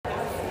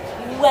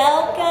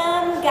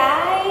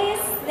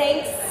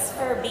Thanks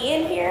for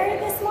being here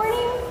this morning.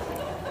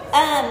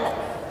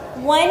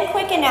 One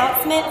quick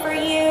announcement for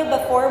you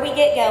before we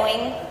get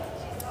going.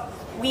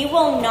 We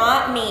will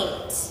not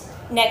meet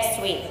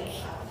next week.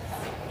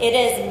 It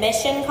is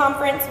Mission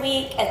Conference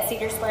Week at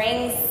Cedar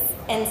Springs,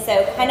 and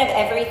so kind of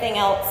everything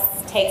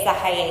else takes a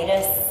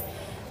hiatus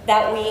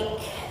that week.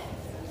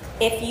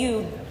 If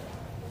you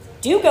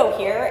do go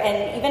here,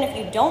 and even if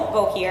you don't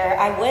go here,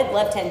 I would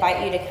love to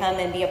invite you to come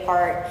and be a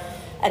part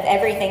of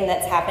everything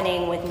that's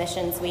happening with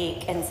Missions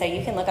Week. And so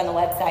you can look on the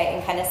website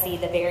and kind of see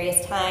the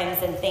various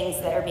times and things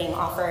that are being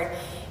offered.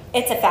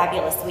 It's a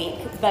fabulous week,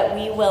 but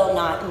we will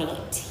not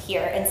meet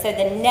here. And so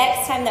the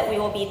next time that we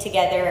will be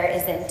together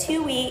is in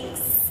 2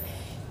 weeks,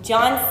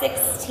 John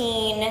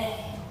 16,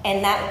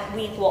 and that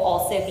week will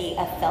also be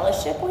a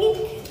fellowship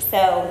week.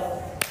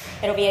 So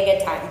it'll be a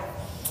good time.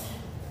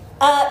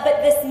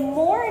 But this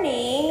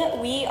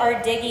morning, we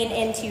are digging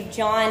into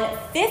John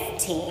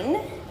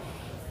 15.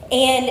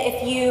 And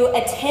if you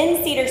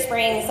attend Cedar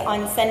Springs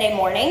on Sunday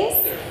mornings,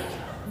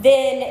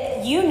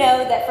 then you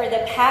know that for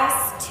the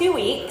past 2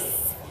 weeks,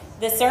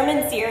 the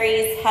sermon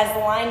series has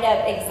lined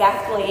up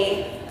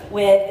exactly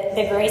with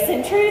the Grace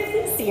and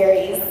Truth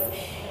series,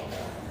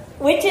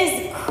 which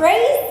is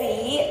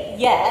crazy,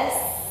 yes.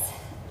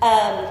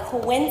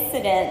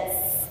 Coincidence,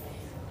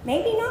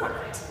 maybe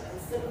not.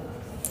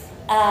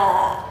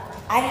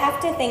 I have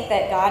to think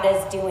that God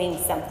is doing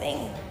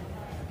something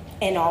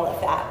in all of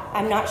that.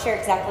 I'm not sure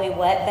exactly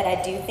what, but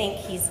I do think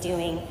he's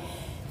doing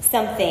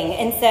something.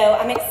 And so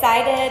I'm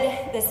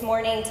excited this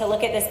morning to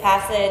look at this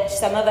passage,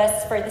 some of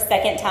us for the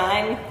second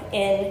time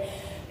in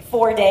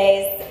 4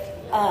 days.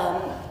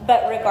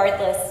 But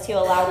regardless, to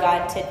allow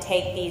God to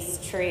take these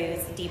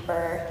truths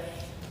deeper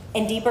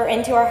and deeper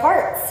into our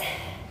hearts.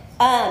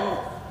 And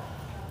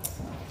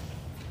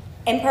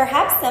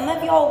perhaps some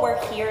of y'all were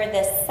here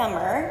this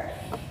summer,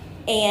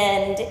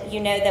 and you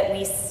know that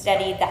we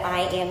studied the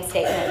I am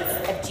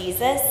statements of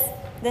Jesus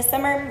this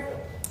summer.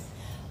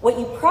 What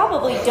you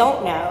probably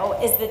don't know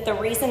is that the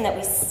reason that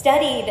we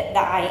studied the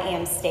I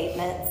am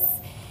statements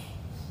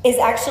is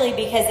actually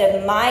because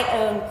of my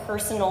own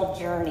personal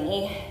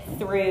journey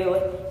through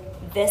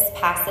this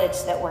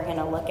passage that we're going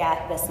to look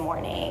at this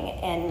morning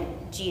and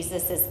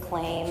Jesus'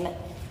 claim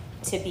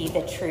to be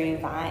the true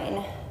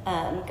vine.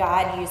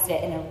 God used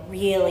it in a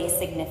really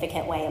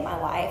significant way in my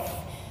life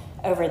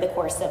over the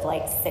course of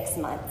like 6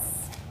 months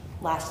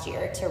last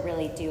year to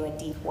really do a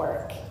deep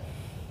work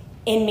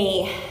in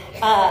me.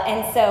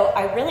 And so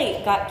I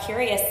really got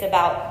curious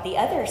about the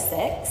other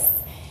 6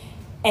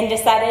 and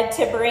decided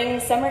to bring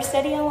Summer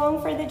Study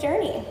along for the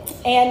journey.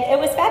 And it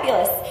was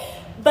fabulous.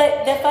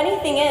 But the funny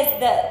thing is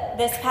that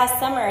this past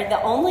summer,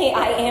 the only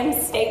I am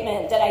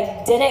statement that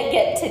I didn't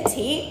get to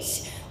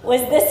teach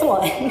was this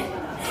one.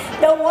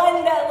 The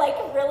one that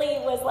really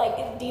was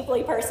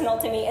deeply personal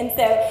to me. And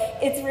so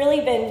it's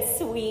really been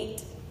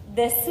sweet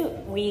this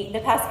week, the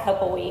past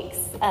couple weeks,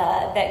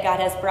 that God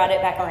has brought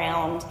it back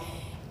around.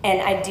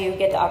 And I do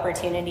get the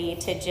opportunity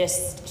to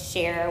just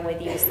share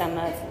with you some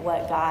of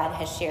what God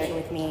has shared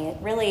with me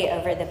really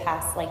over the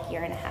past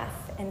year and a half.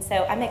 And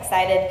so I'm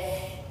excited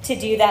to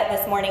do that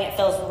this morning. It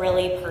feels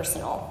really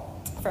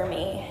personal for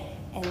me.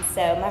 And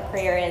so my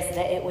prayer is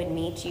that it would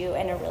meet you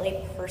in a really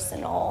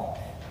personal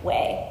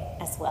way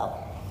as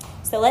well.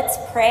 So let's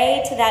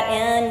pray to that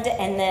end,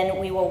 and then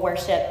we will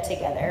worship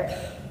together.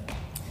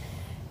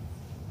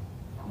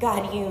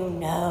 God, you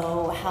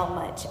know how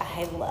much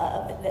I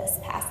love this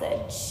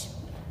passage.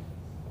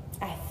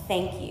 I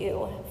thank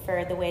you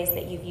for the ways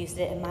that you've used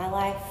it in my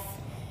life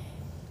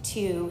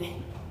to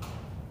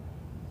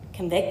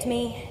convict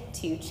me,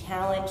 to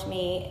challenge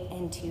me,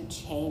 and to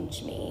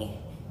change me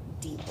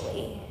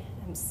deeply.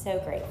 I'm so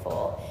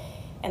grateful.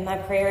 And my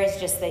prayer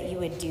is just that you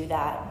would do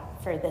that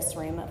for this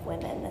room of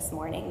women this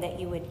morning, that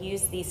you would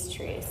use these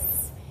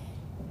truths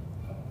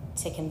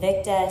to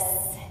convict us,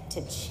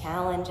 to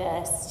challenge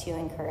us, to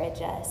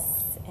encourage us,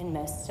 and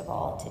most of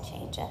all, to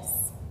change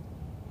us.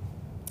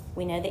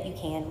 We know that you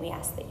can. We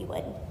ask that you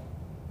would.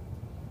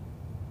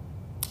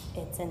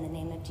 It's in the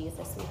name of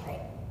Jesus we pray.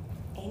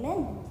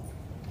 Amen.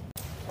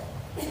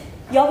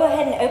 Y'all go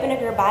ahead and open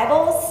up your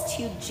Bibles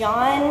to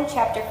John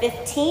chapter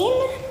 15.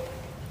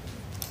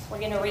 We're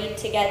going to read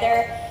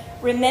together.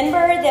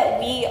 Remember that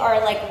we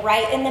are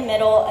right in the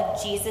middle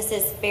of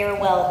Jesus's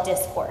farewell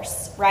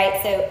discourse,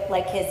 right?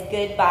 So his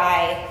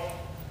goodbye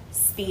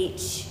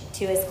speech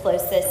to his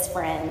closest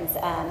friends.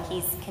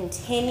 He's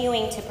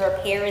continuing to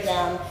prepare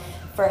them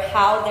for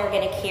how they're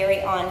going to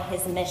carry on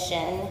his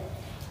mission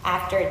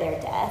after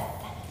their death.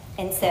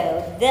 And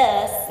so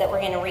this that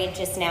we're going to read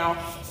just now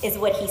is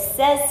what he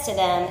says to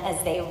them as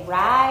they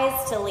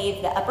rise to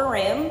leave the upper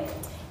room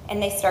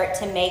and they start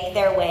to make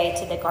their way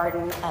to the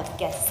Garden of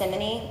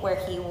Gethsemane, where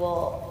he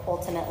will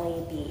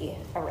ultimately be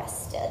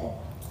arrested.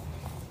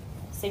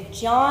 So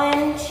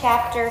John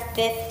chapter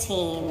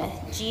 15,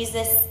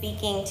 Jesus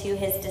speaking to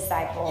his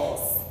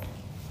disciples.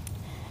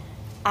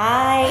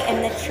 I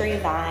am the true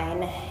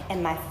vine,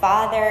 and my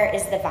Father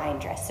is the vine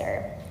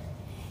dresser.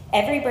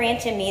 Every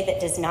branch in me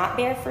that does not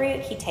bear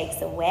fruit, he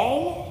takes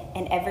away,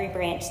 and every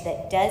branch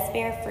that does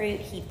bear fruit,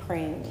 he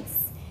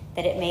prunes,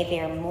 that it may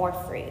bear more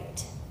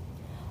fruit.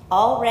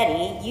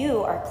 Already you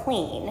are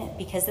clean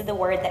because of the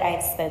word that I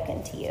have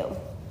spoken to you.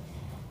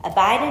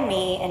 Abide in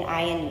me and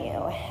I in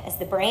you. As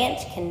the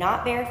branch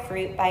cannot bear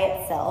fruit by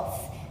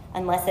itself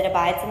unless it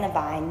abides in the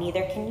vine,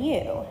 neither can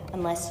you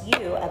unless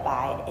you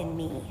abide in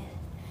me.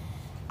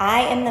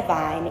 I am the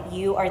vine,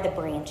 you are the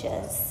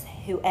branches.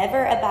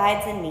 Whoever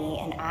abides in me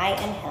and I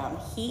in him,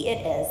 he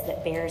it is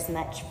that bears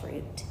much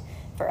fruit.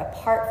 For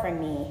apart from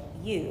me,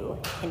 you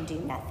can do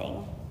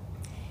nothing.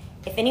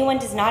 If anyone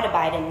does not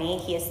abide in me,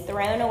 he is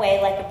thrown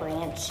away like a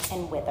branch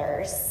and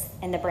withers,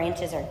 and the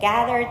branches are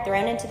gathered,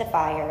 thrown into the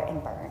fire,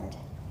 and burned.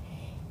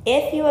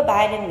 If you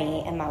abide in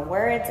me and my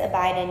words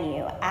abide in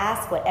you,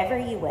 ask whatever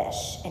you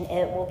wish, and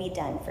it will be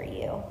done for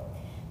you.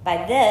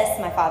 By this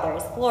my Father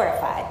is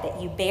glorified, that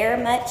you bear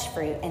much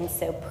fruit and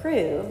so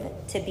prove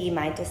to be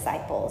my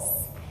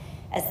disciples.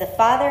 As the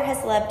Father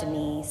has loved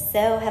me,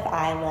 so have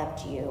I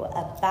loved you.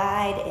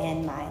 Abide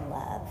in my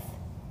love.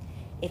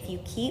 If you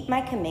keep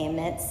my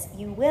commandments,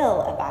 you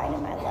will abide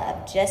in my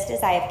love, just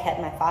as I have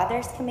kept my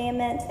Father's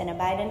commandments and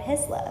abide in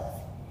his love.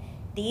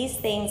 These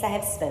things I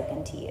have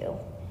spoken to you,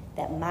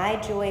 that my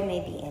joy may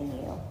be in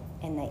you,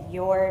 and that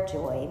your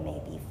joy may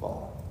be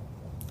full.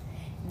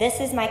 This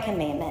is my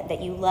commandment,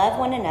 that you love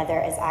one another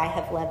as I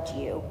have loved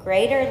you.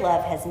 Greater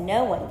love has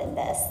no one than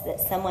this, that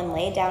someone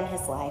lay down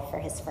his life for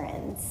his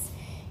friends.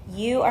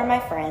 You are my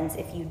friends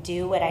if you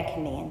do what I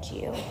command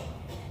you.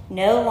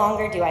 No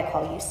longer do I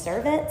call you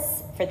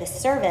servants, for the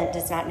servant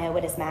does not know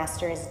what his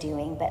master is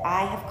doing, but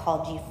I have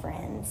called you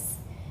friends.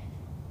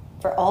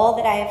 For all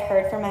that I have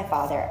heard from my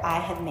Father, I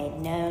have made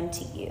known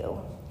to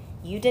you.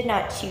 You did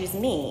not choose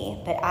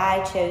me, but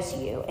I chose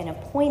you and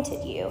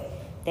appointed you,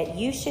 that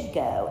you should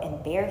go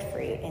and bear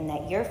fruit, and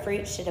that your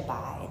fruit should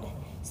abide,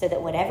 so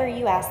that whatever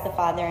you ask the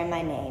Father in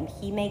my name,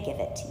 he may give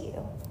it to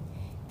you.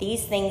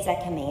 These things I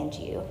command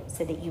you,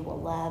 so that you will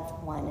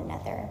love one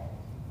another.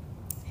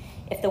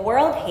 If the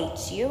world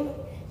hates you,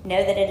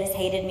 know that it has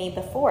hated me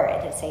before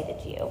it has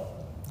hated you.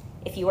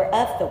 If you were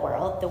of the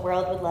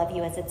world would love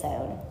you as its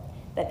own.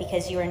 But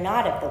because you are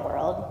not of the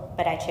world,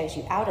 but I chose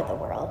you out of the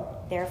world,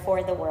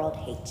 therefore the world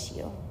hates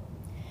you.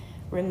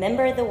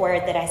 Remember the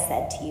word that I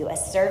said to you, a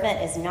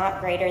servant is not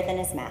greater than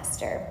his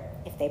master.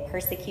 If they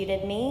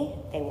persecuted me,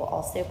 they will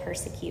also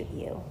persecute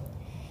you.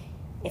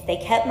 If they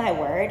kept my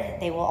word,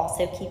 they will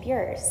also keep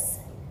yours.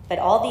 But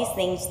all these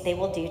things they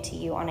will do to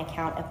you on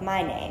account of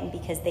my name,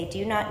 because they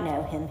do not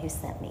know him who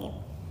sent me.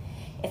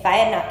 If I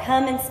had not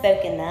come and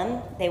spoken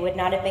them, they would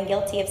not have been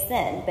guilty of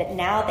sin, but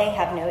now they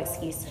have no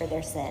excuse for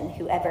their sin.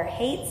 Whoever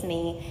hates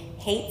me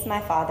hates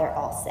my Father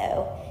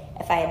also.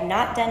 If I had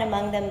not done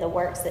among them the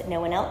works that no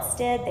one else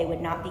did, they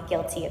would not be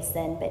guilty of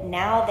sin, but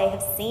now they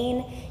have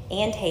seen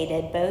and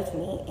hated both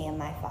me and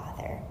my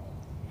Father.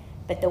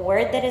 But the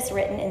word that is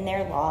written in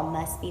their law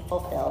must be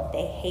fulfilled.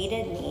 They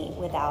hated me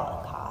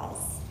without a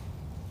cause.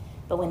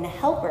 But when the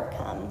Helper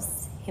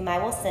comes, whom I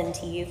will send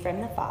to you from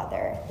the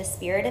Father, the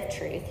Spirit of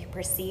truth who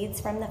proceeds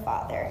from the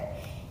Father,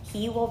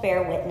 he will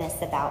bear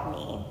witness about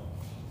me,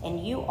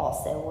 and you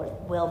also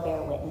will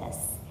bear witness,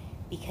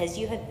 because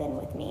you have been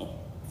with me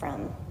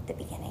from the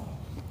beginning.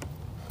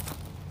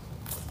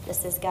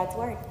 This is God's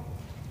word.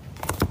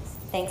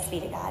 Thanks be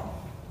to God.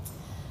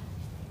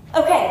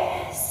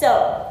 Okay,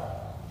 so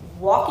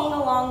walking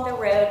along the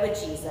road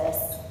with Jesus,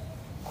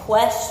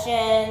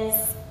 questions,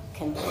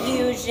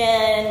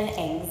 confusion,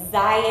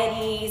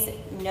 anxieties,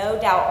 no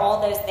doubt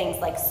all those things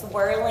like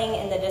swirling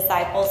in the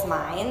disciples'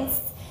 minds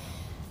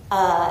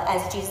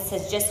as Jesus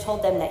has just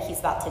told them that he's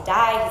about to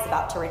die, he's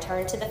about to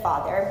return to the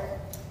Father.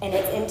 And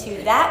it's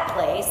into that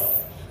place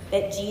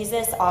that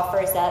Jesus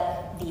offers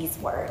up these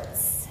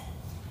words.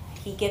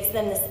 He gives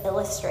them this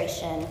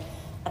illustration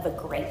of a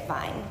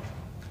grapevine.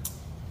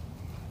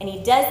 And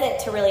he does it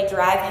to really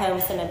drive home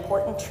some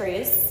important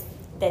truths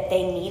that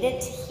they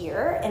needed to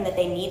hear and that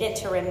they needed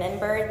to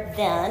remember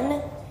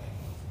then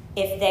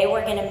if they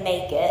were going to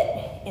make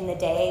it in the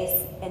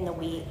days and the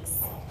weeks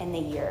and the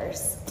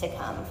years to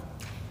come.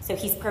 So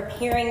he's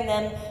preparing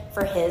them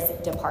for his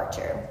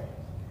departure.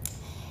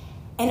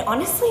 And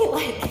honestly,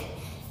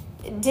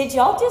 did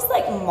y'all just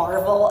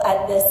marvel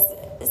at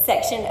this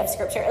section of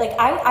scripture?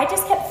 I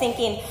just kept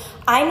thinking,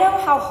 I know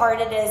how hard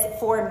it is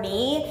for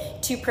me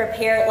to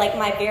prepare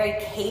my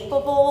very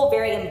capable,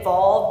 very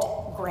involved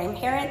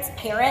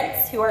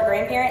parents who are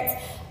grandparents,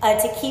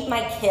 to keep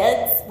my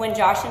kids when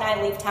Josh and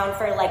I leave town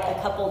for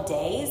a couple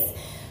days.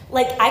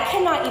 I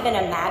cannot even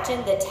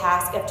imagine the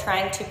task of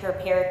trying to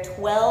prepare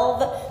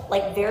 12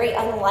 very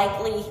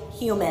unlikely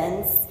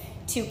humans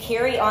to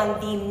carry on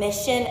the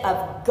mission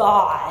of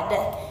God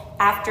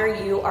after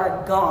you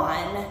are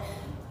gone.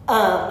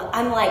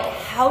 I'm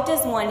how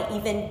does one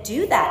even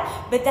do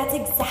that? But that's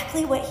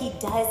exactly what he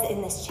does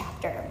in this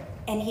chapter.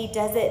 And he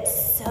does it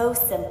so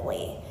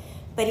simply,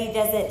 but he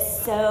does it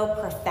so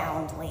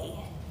profoundly.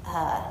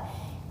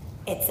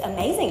 It's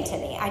amazing to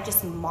me. I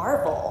just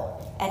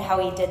marvel at how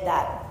he did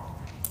that.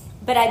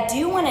 But I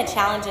do want to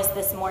challenge us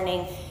this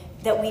morning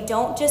that we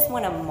don't just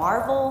want to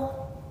marvel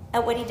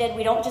at what he did.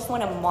 We don't just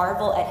want to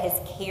marvel at his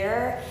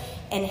care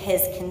and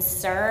his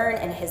concern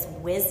and his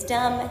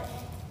wisdom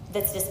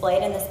that's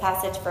displayed in this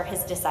passage for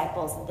his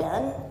disciples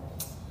then.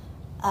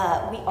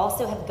 We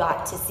also have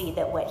got to see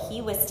that what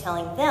he was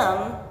telling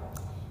them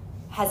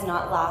has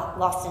not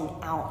lost an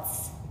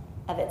ounce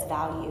of its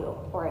value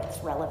or its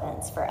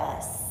relevance for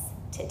us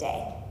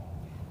today,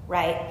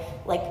 right?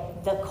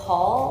 Like, the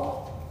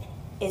call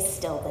is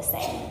still the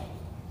same.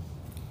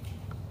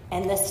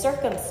 And the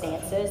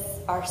circumstances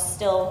are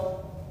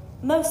still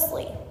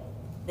mostly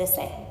the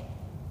same.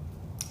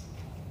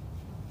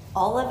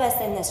 All of us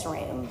in this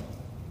room,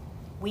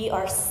 we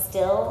are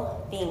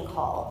still being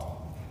called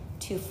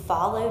to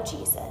follow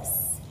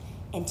Jesus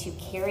and to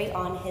carry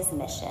on his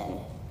mission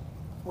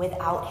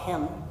without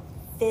him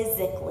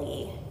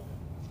physically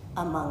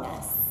among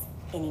us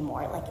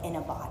anymore, like in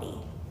a body.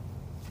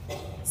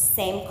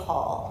 Same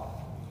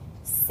call,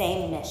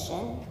 same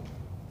mission,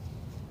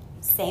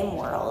 same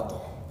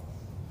world,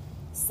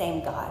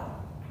 same God.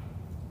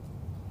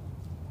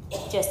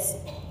 Just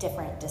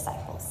different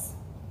disciples,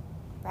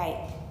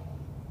 right?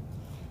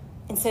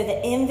 And so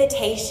the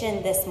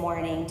invitation this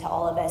morning to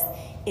all of us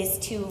is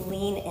to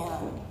lean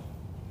in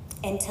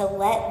and to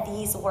let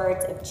these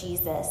words of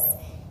Jesus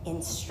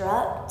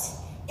instruct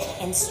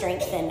and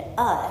strengthen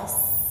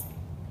us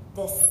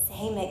the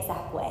same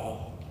exact way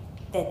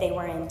that they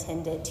were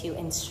intended to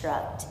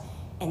instruct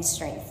and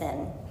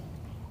strengthen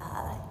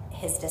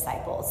his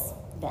disciples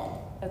then.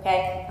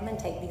 Okay? I'm going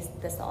to take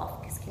this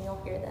off because can you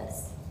all hear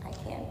this? I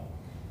can.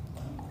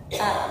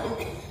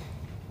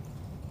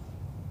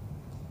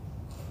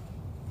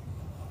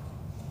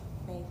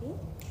 Maybe.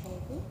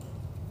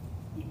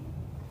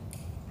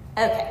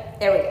 Okay,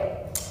 there we go.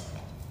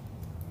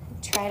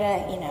 Try to,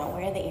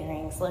 wear the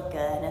earrings, look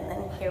good, and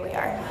then here we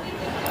are.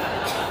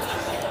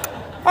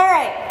 All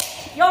right,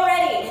 y'all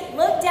ready?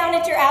 Look down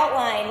at your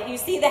outline. You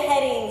see the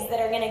headings that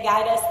are going to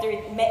guide us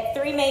through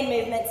three main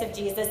movements of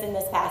Jesus in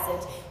this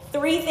passage.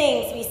 Three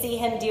things we see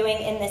him doing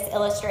in this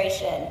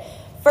illustration.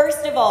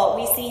 First of all,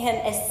 we see him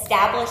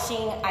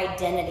establishing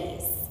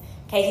identities.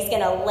 Okay, he's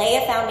going to lay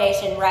a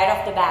foundation right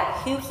off the bat,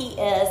 who he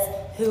is,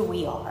 who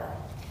we are.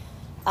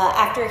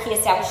 After he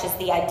establishes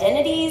the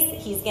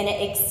identities, he's going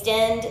to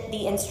extend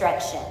the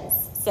instructions.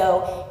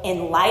 So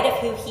in light of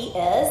who he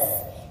is,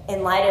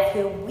 in light of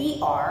who we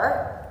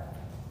are,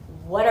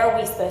 what are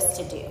we supposed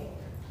to do?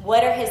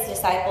 What are his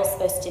disciples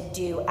supposed to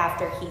do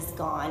after he's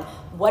gone?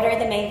 What are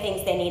the main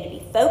things they need to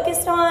be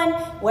focused on?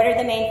 What are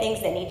the main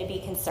things they need to be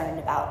concerned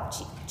about?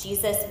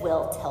 Jesus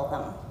will tell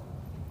them.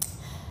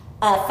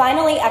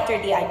 Finally, after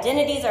the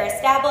identities are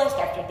established,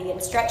 after the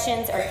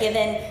instructions are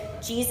given,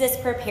 Jesus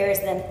prepares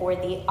them for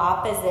the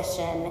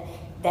opposition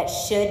that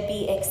should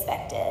be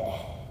expected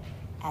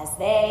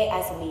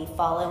as we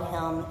follow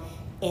him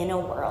in a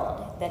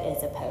world that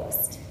is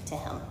opposed to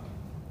him.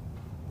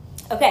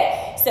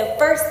 Okay, so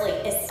firstly,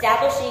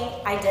 establishing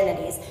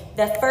identities.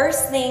 The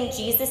first thing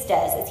Jesus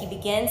does as he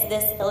begins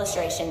this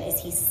illustration is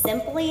he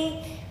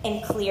simply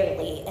and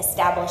clearly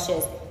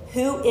establishes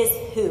who is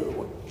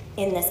who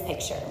in this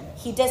picture.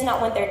 He does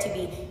not want there to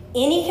be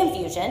any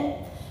confusion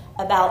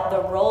about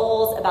the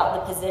roles, about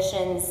the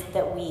positions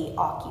that we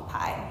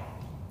occupy.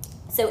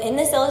 So in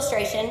this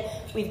illustration,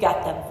 we've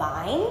got the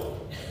vine.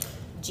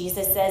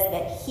 Jesus says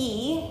that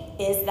he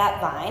is that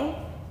vine.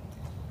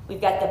 We've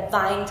got the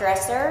vine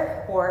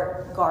dresser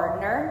or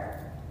gardener.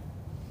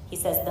 He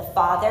says the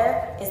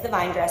Father is the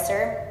vine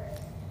dresser.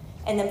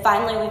 And then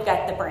finally, we've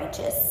got the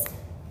branches.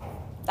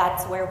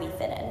 That's where we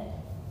fit in.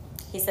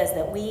 He says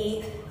that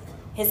we,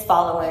 his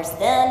followers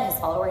then, his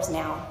followers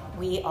now,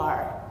 we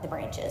are the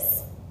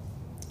branches.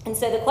 And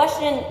so the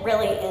question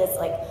really is,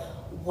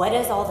 what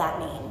does all that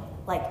mean?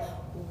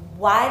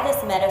 Why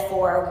this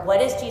metaphor?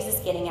 What is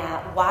Jesus getting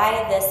at?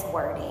 Why this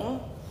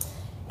wording?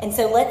 And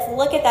so let's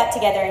look at that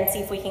together and see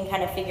if we can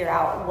kind of figure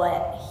out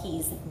what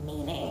he's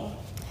meaning.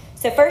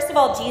 So first of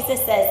all,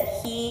 Jesus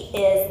says he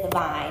is the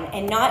vine,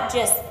 and not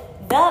just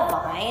the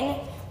vine,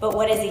 but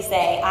what does he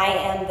say? I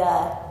am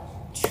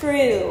the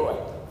true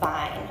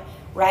vine,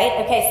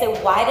 right? Okay, so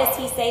why does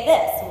he say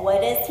this?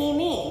 What does he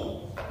mean?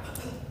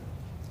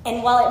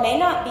 And while it may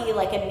not be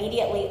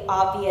immediately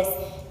obvious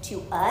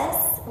to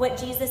us what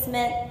Jesus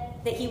meant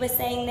that he was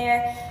saying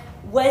there,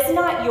 was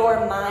not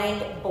your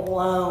mind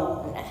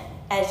blown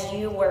as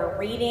you were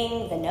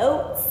reading the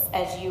notes,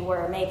 as you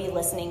were maybe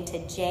listening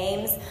to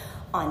James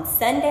on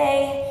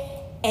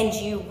Sunday, and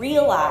you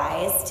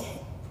realized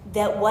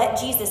that what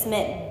Jesus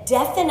meant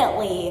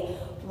definitely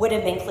would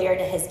have been clear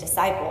to his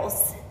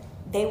disciples?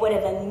 They would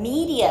have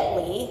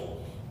immediately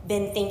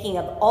been thinking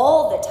of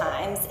all the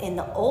times in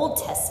the Old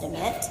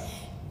Testament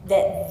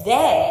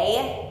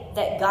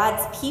that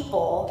God's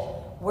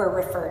people were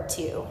referred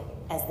to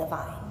as the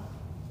vine,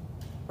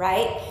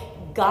 right?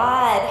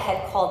 God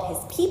had called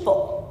his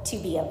people to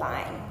be a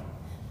vine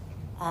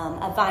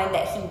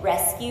that he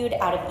rescued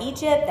out of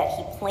Egypt, that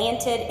he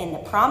planted in the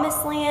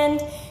promised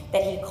land,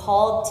 that he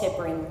called to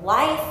bring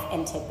life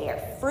and to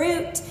bear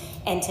fruit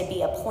and to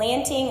be a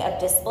planting of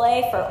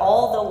display for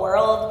all the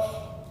world.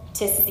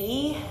 to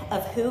see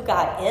of who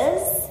God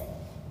is,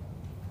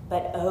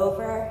 but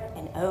over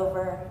and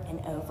over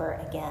and over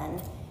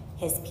again,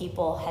 his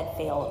people had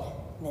failed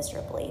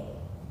miserably.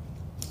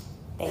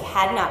 They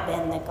had not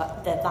been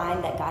the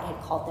vine that God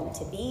had called them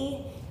to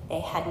be.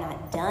 They had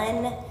not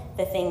done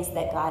the things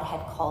that God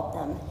had called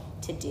them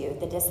to do.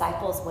 The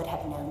disciples would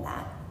have known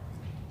that.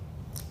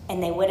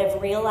 And they would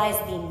have realized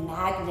the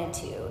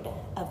magnitude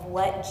of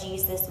what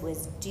Jesus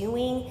was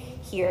doing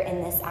here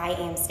in this I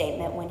am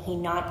statement when he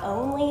not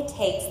only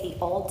takes the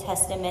Old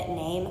Testament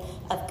name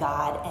of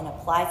God and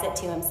applies it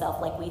to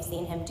himself like we've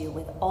seen him do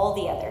with all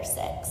the other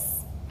 6,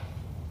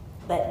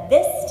 but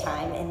this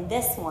time, in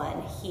this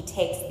one, he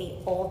takes the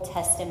Old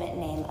Testament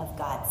name of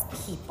God's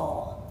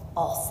people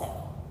also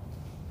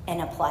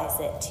and applies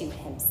it to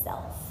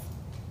himself.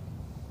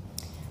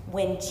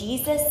 When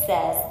Jesus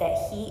says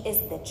that he is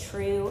the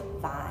true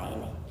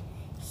vine,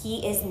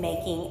 he is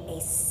making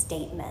a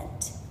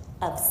statement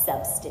of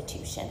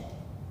substitution.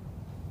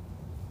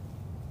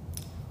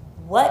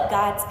 What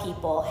God's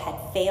people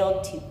had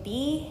failed to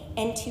be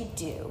and to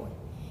do,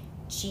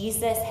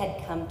 Jesus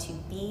had come to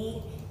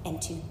be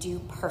and to do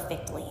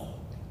perfectly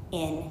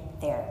in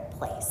their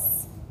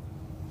place.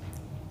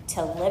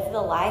 To live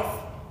the life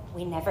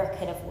we never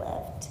could have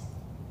lived,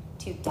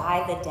 to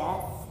die the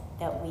death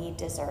that we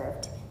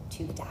deserved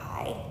to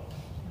die.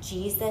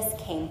 Jesus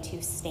came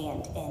to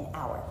stand in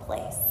our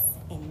place,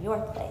 in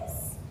your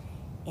place,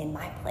 in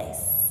my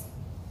place.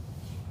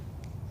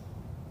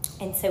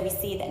 And so we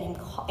see that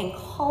in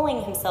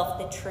calling himself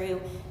the true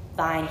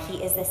vine,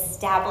 he is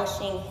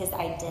establishing his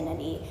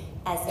identity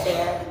as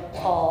their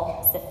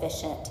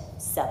all-sufficient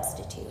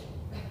substitute,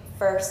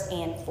 first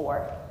and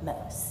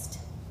foremost.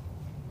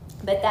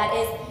 But that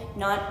is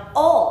not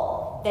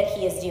all that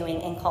he is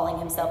doing in calling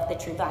himself the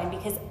true vine,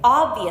 because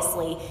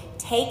obviously,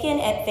 taken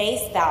at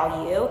face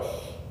value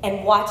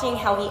and watching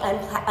how he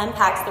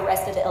unpacks the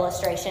rest of the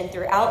illustration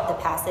throughout the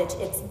passage,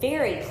 it's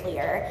very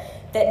clear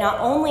that not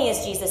only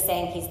is Jesus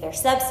saying he's their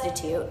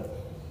substitute,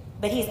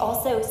 but he's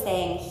also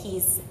saying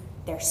he's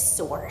their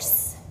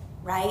source,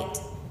 right?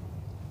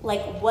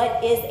 Like,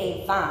 what is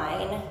a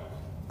vine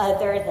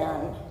other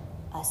than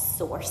a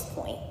source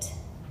point?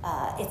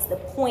 It's the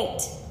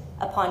point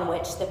upon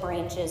which the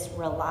branches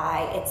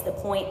rely. It's the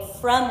point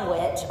from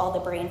which all the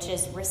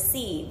branches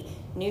receive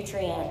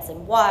nutrients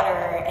and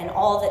water and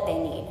all that they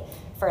need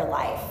for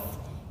life.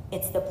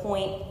 It's the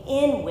point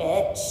in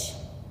which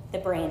the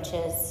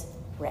branches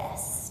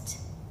rest.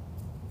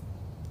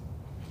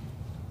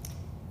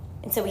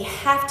 And so we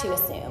have to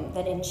assume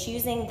that in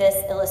choosing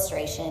this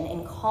illustration,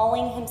 in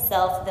calling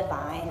himself the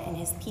vine and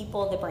his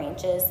people the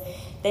branches,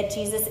 that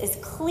Jesus is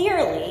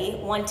clearly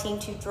wanting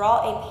to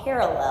draw a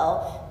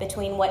parallel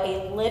between what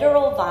a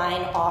literal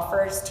vine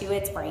offers to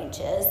its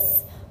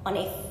branches on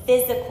a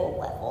physical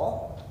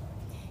level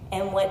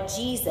and what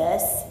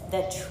Jesus,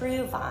 the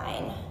true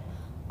vine,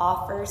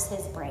 offers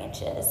his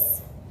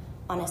branches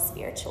on a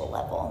spiritual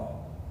level.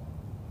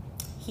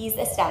 He's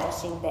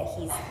establishing that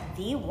he's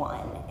the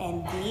one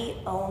and the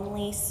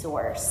only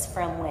source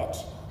from which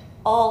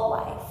all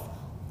life,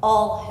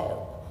 all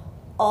hope,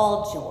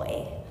 all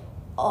joy,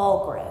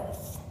 all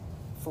growth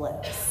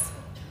flows.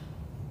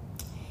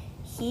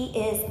 He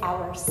is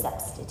our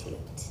substitute,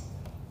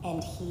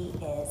 and he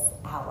is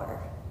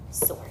our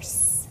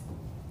source.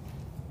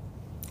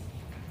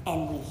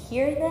 And we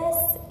hear this,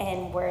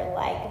 and we're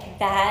like,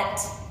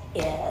 that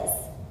is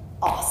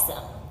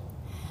awesome.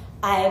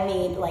 I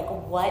mean, like,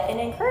 what an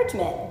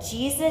encouragement.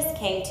 Jesus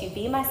came to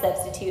be my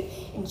substitute,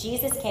 and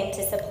Jesus came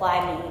to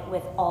supply me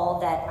with all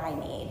that I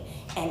need.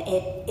 And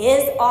it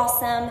is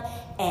awesome,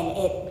 and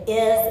it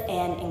is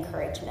an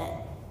encouragement.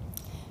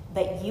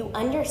 But you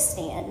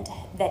understand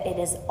that it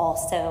is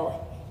also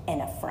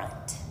an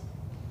affront,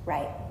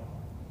 right?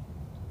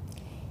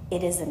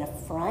 It is an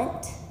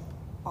affront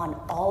on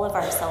all of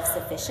our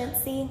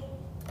self-sufficiency,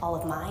 all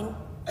of mine,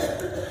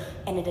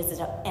 and it is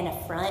an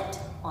affront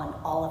on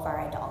all of our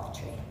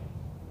idolatry.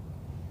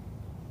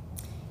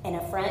 An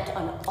affront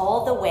on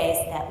all the ways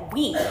that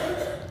we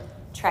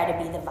try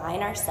to be the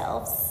vine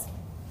ourselves,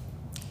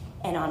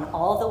 and on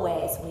all the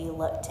ways we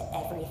look to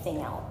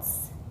everything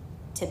else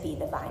to be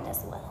the vine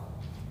as well.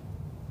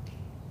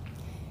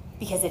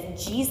 Because if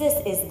Jesus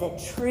is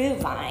the true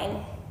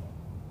vine,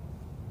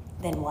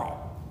 then what?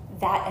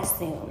 That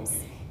assumes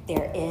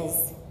there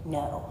is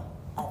no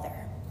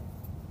other.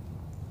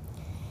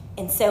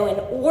 And so in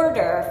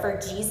order for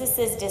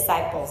Jesus'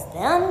 disciples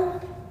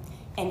then,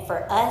 and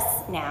for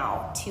us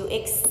now to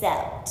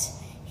accept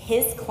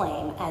his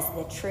claim as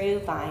the true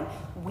vine,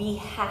 we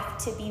have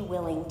to be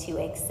willing to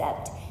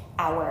accept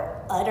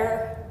our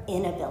utter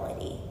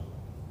inability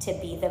to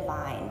be the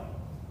vine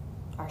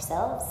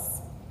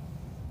ourselves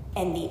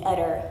and the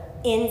utter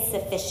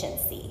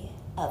insufficiency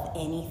of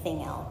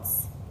anything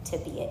else to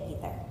be it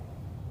either.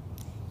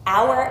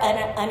 Our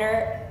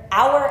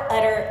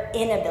utter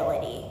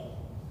inability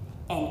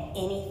and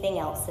anything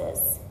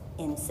else's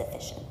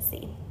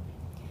insufficiency.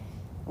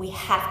 We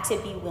have to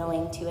be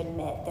willing to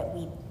admit that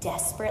we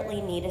desperately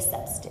need a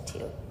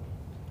substitute,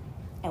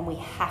 and we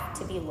have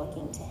to be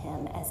looking to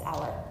him as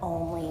our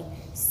only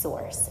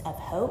source of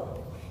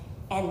hope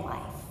and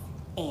life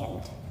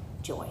and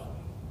joy.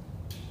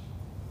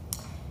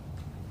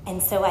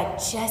 And so I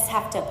just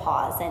have to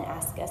pause and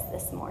ask us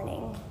this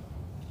morning,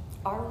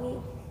 are we?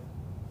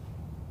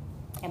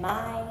 Am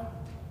I?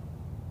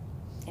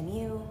 Am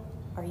you?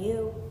 Are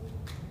you?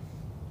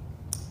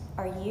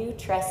 Are you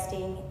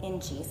trusting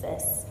in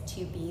Jesus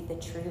to be the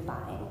true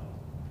vine?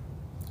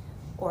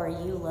 Or are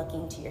you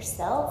looking to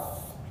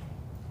yourself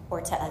or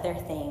to other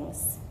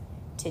things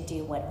to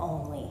do what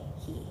only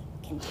he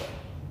can do?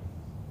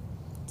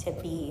 To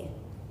be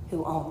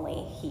who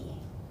only he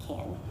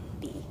can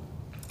be.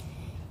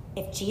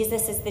 If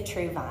Jesus is the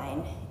true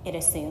vine, it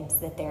assumes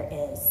that there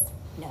is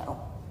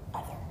no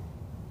other.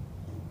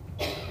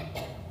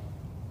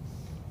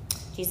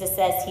 Jesus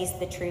says he's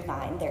the true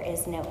vine, there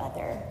is no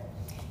other.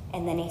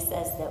 And then he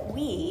says that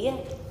we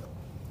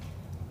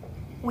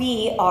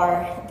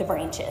are the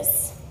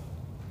branches.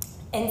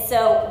 And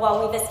so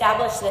while we've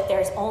established that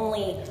there's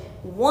only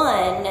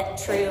one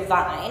true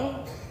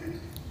vine,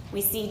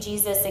 we see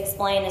Jesus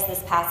explain as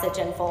this passage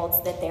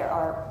unfolds that there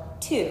are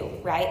two,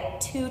 right?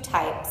 Two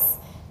types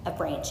of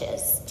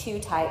branches, two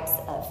types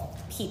of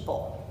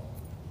people.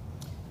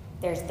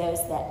 There's those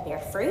that bear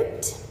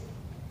fruit,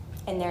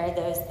 and there are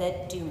those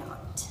that do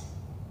not.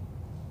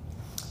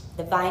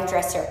 The vine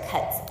dresser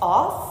cuts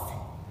off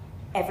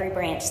every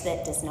branch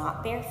that does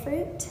not bear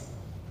fruit,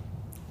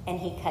 and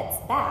he cuts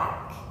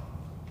back,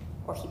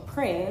 or he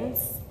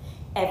prunes,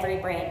 every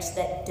branch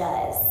that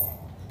does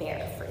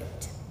bear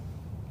fruit.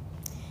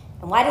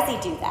 And why does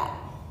he do that?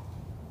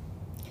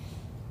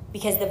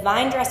 Because the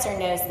vine dresser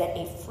knows that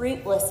a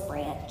fruitless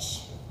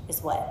branch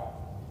is what?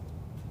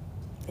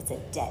 It's a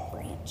dead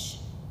branch,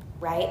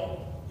 right?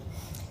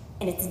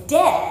 And it's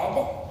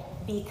dead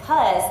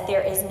because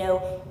there is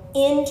no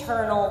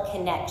internal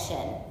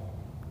connection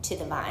to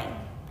the vine,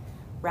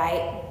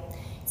 right?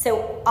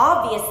 So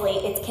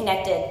obviously it's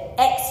connected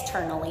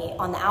externally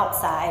on the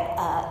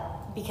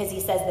outside because he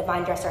says the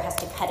vine dresser has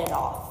to cut it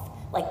off.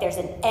 Like there's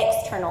an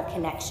external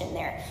connection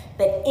there.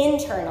 But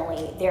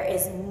internally, there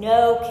is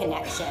no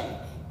connection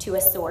to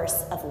a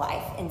source of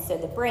life. And so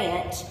the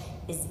branch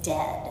is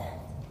dead.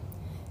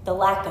 The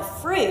lack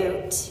of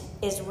fruit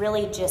is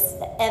really just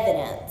the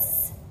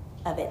evidence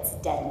of its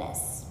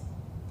deadness,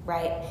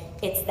 right?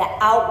 It's the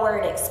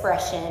outward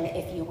expression,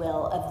 if you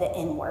will, of the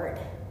inward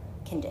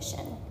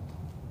condition.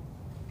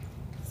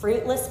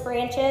 Fruitless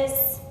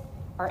branches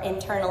are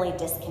internally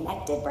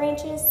disconnected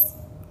branches.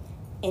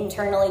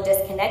 Internally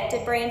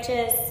disconnected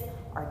branches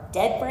are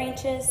dead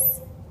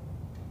branches,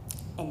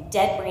 and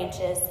dead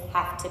branches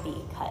have to be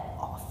cut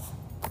off.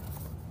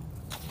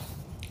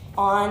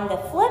 On the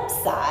flip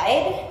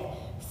side,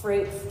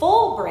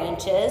 fruitful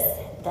branches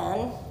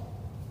then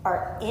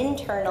are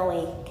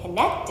internally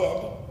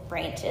connected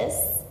branches.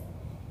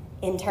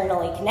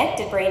 Internally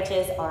connected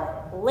branches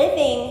are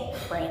living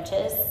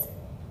branches,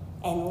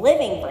 and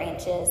living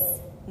branches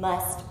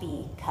must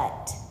be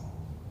cut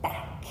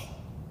back.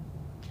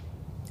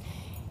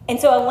 And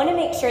so I want to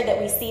make sure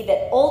that we see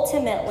that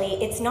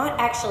ultimately it's not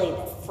actually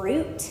the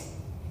fruit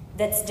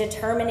that's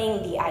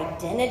determining the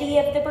identity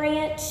of the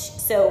branch.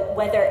 So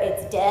whether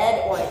it's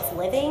dead or it's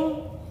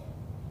living,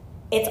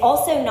 it's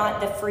also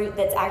not the fruit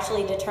that's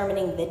actually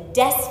determining the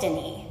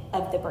destiny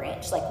of the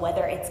branch, like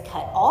whether it's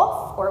cut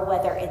off or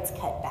whether it's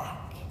cut back.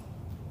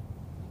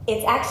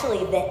 It's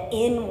actually the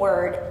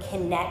inward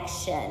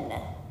connection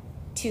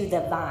to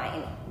the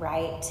vine,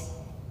 right,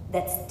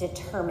 that's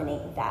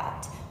determining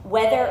that,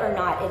 whether or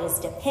not it is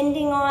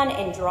depending on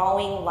and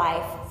drawing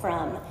life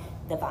from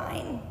the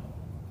vine.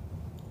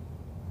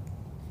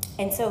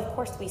 And so, of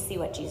course, we see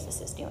what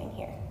Jesus is doing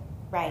here,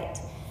 right?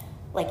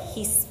 Like,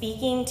 he's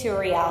speaking to a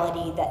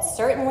reality that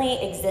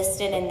certainly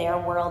existed in their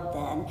world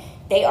then.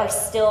 They are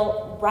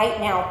still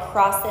right now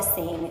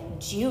processing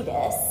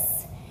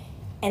Judas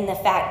and the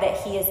fact that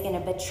he is going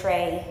to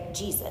betray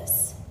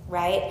Jesus,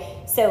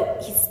 right? So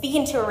he's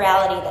speaking to a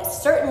reality that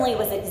certainly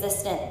was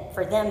existent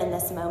for them in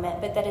this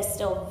moment, but that is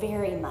still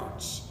very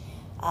much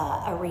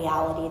a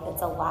reality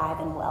that's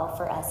alive and well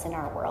for us in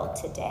our world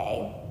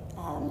today.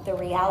 The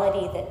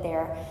reality that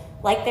there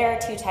are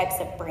two types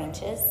of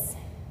branches,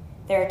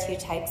 there are two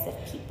types of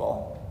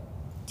people.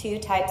 Two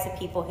types of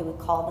people who would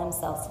call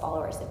themselves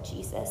followers of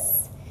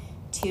Jesus.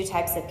 Two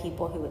types of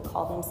people who would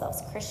call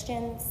themselves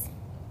Christians.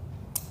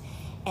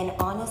 And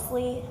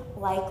honestly,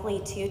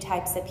 likely two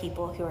types of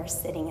people who are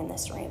sitting in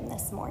this room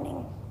this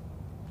morning.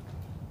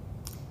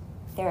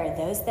 There are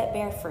those that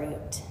bear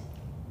fruit,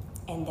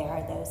 and there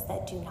are those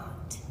that do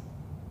not.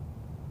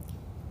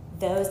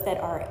 Those that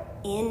are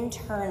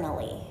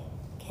internally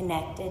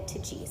connected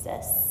to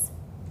Jesus,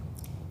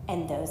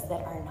 and those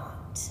that are not.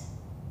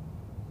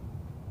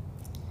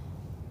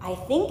 I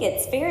think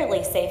it's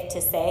fairly safe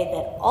to say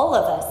that all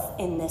of us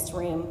in this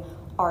room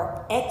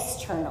are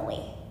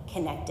externally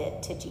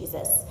connected to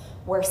Jesus.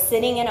 We're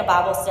sitting in a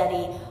Bible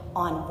study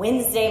on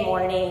Wednesday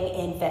morning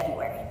in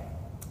February.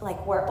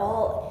 Like, we're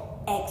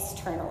all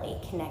externally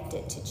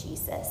connected to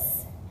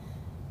Jesus.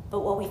 But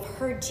what we've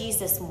heard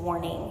Jesus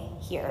warning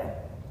here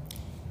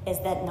is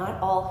that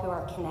not all who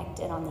are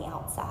connected on the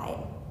outside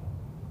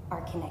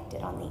are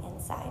connected on the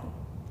inside.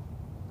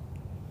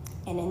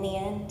 And in the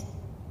end,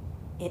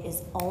 it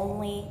is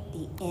only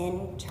the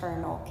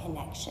internal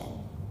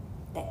connection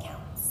that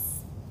counts.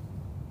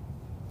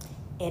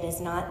 It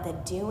is not the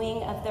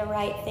doing of the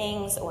right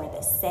things or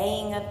the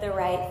saying of the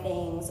right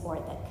things or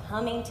the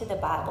coming to the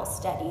Bible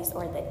studies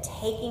or the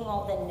taking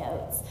all the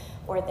notes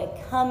or the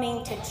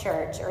coming to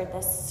church or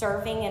the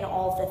serving in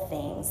all the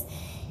things.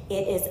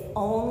 It is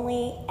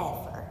only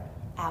ever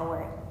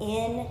our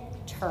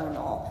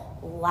internal,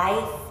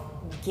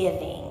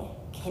 life-giving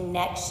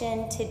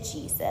connection to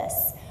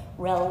Jesus,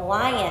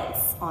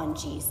 reliance on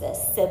Jesus,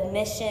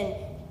 submission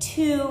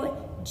to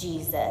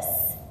Jesus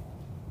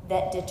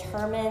that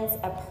determines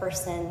a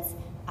person's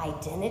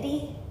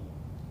identity,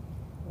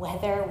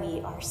 whether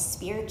we are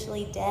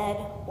spiritually dead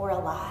or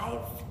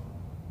alive,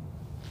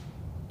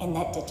 and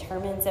that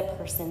determines a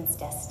person's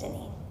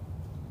destiny,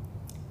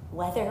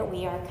 whether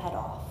we are cut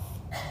off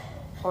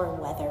or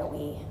whether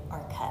we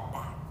are cut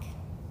back.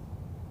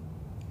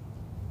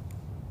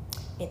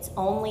 It's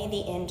only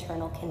the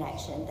internal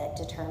connection that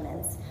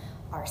determines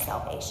our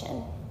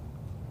salvation.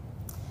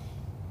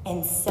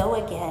 And so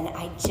again,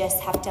 I just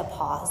have to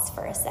pause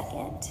for a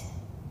second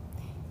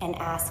and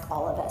ask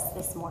all of us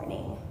this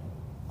morning,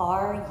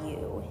 are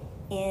you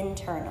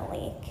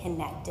internally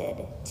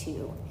connected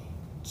to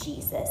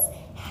Jesus?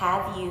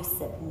 Have you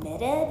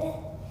submitted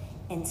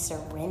and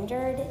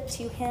surrendered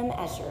to him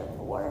as your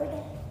Lord?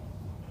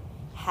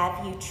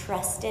 Have you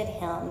trusted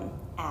him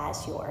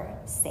as your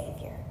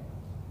Savior?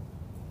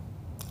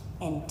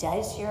 And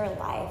does your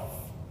life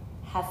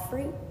have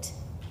fruit,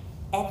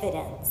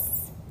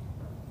 evidence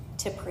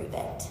to prove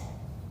it?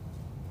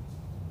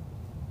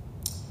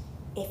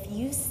 If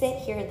you sit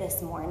here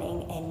this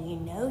morning and you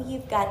know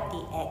you've got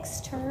the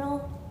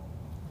external,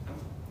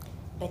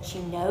 but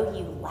you know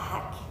you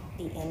lack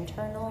the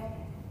internal,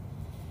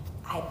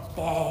 I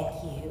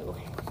beg you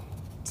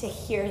to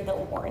hear the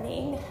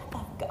warning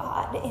of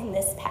God in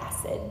this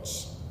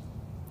passage.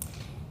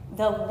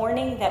 The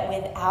warning that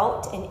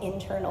without an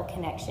internal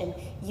connection,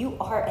 you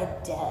are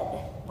a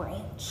dead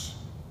branch.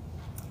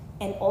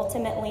 And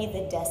ultimately,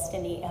 the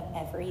destiny of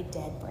every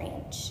dead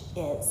branch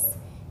is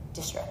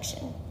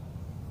destruction.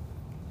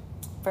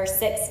 Verse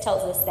 6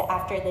 tells us that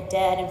after the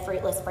dead and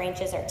fruitless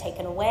branches are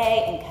taken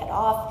away and cut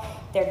off,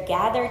 they're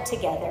gathered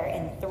together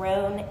and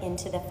thrown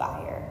into the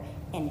fire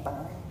and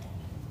burned.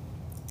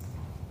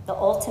 The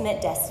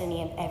ultimate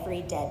destiny of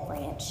every dead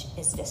branch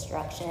is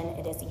destruction.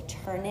 It is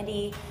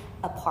eternity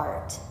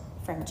apart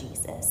from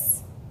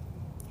Jesus.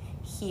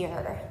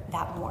 Hear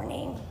that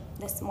warning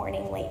this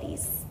morning,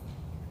 ladies.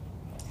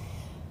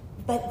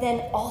 But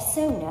then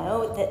also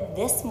know that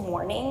this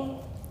warning,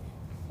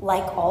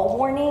 like all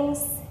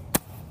warnings,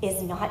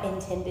 is not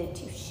intended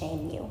to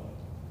shame you.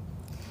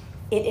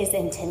 It is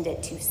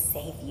intended to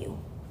save you.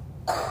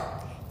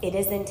 It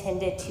is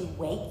intended to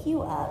wake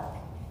you up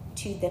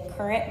to the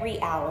current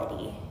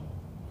reality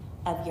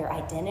of your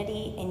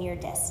identity and your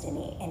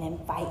destiny and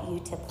invite you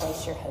to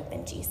place your hope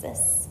in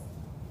Jesus,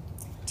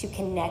 to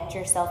connect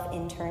yourself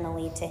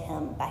internally to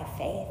him by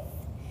faith,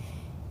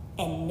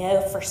 and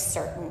know for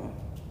certain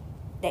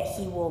that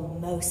he will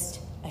most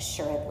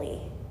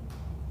assuredly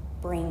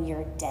bring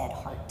your dead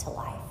heart to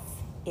life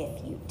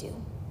if you do.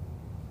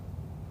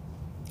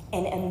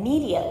 And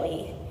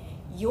immediately,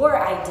 your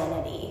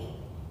identity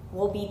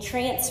will be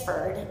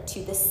transferred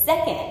to the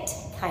second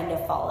kind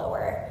of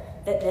follower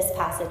that this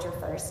passage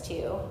refers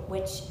to,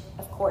 which,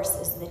 of course,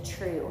 is the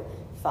true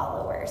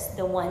followers,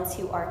 the ones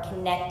who are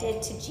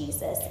connected to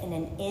Jesus in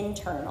an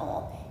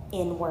internal,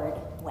 inward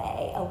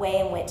way, a way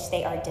in which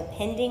they are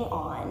depending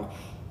on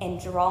and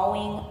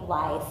drawing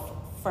life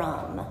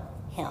from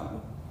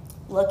him,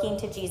 looking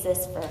to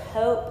Jesus for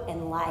hope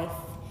and life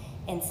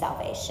and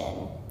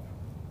salvation.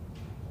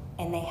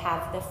 And they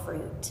have the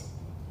fruit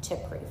to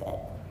prove it.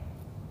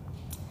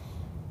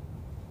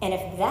 And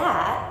if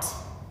that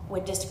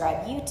would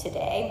describe you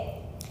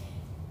today,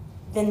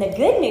 then the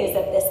good news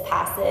of this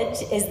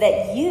passage is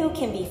that you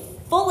can be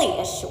fully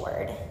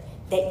assured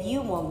that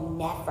you will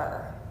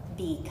never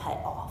be cut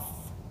off.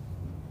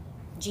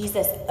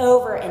 Jesus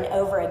over and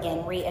over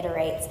again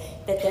reiterates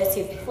that those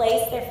who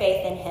place their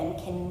faith in him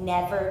can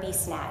never be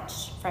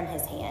snatched from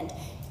his hand.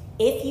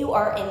 If you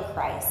are in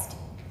Christ,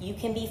 you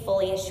can be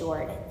fully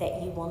assured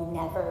that you will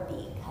never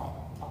be cut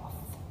off.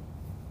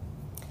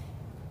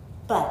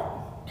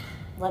 But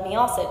let me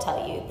also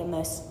tell you the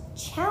most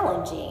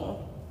challenging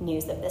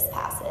news of this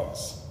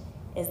passage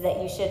is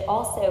that you should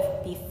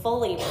also be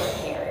fully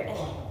prepared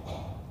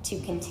to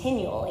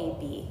continually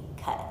be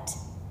cut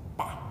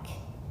back,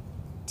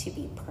 to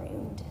be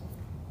pruned.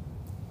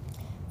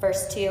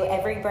 Verse 2,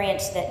 every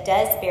branch that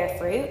does bear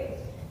fruit,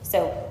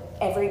 so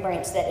every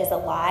branch that is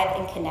alive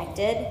and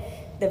connected,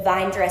 the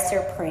vine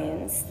dresser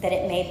prunes that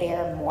it may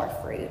bear more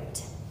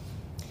fruit.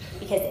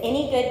 Because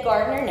any good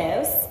gardener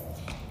knows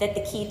that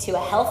the key to a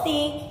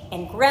healthy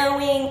and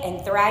growing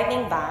and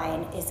thriving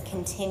vine is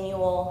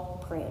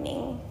continual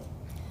pruning.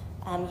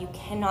 You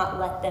cannot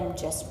let them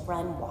just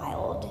run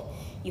wild.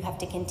 You have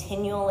to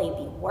continually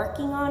be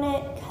working on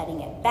it,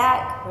 cutting it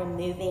back,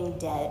 removing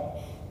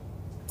dead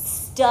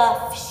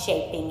stuff,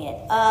 shaping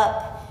it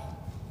up.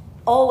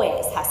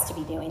 Always has to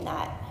be doing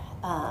that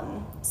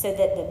so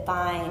that the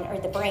vine or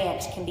the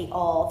branch can be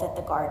all that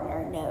the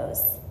gardener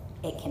knows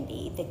it can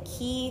be. The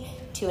key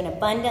to an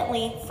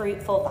abundantly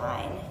fruitful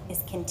vine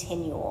is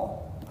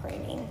continual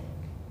pruning.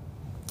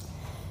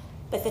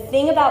 But the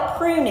thing about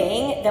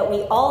pruning that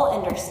we all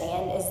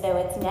understand is though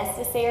it's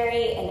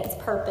necessary and it's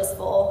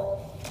purposeful,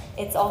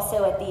 it's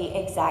also at the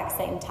exact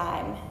same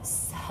time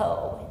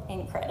so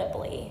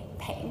incredibly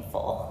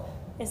painful,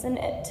 isn't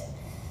it?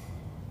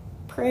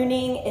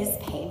 Pruning is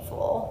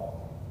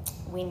painful.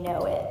 We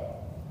know it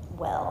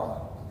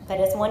well. But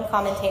as one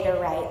commentator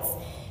writes,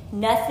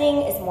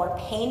 nothing is more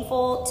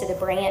painful to the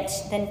branch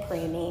than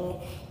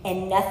pruning,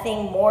 and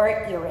nothing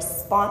more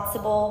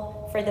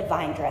irresponsible for the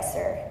vine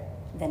dresser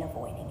than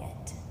avoiding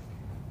it.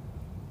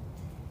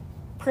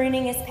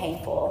 Pruning is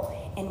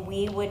painful, and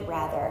we would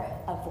rather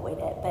avoid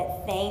it.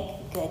 But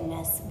thank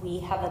goodness we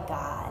have a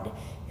God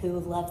who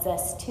loves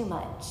us too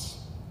much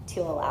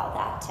to allow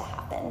that to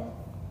happen.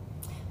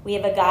 We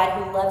have a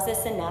God who loves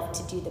us enough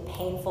to do the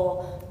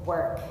painful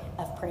work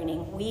of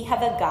pruning. We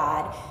have a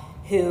God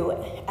who,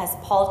 as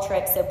Paul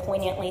Tripp so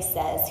poignantly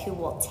says, who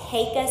will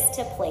take us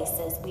to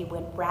places we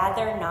would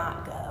rather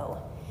not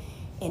go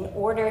in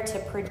order to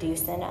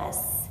produce in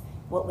us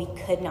what we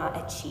could not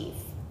achieve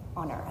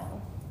on our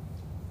own.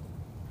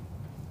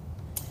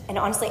 And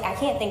honestly, I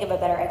can't think of a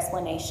better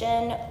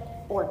explanation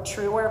or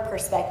truer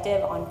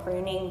perspective on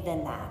pruning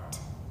than that.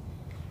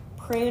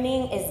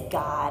 Pruning is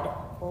God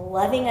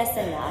loving us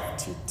enough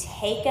to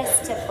take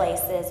us to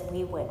places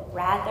we would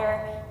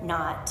rather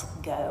not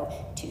go,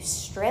 to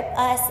strip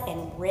us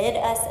and rid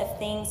us of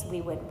things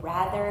we would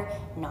rather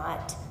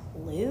not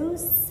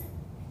lose,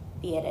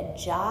 be it a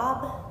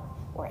job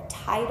or a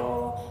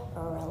title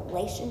or a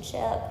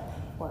relationship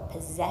or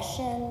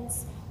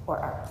possessions or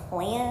our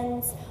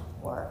plans,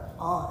 or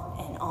on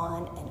and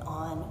on and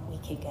on we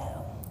could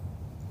go.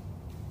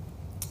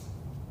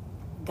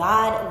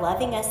 God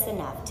loving us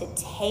enough to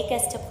take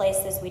us to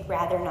places we'd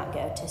rather not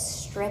go, to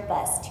strip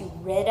us, to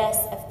rid us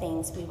of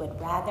things we would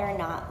rather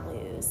not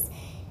lose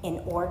in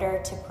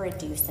order to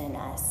produce in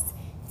us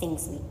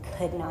things we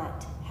could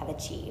not have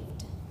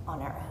achieved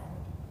on our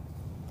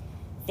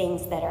own.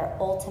 Things that are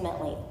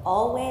ultimately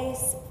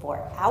always for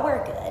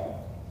our good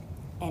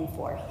and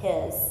for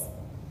His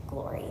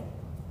glory.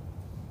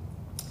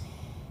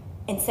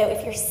 And so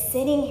if you're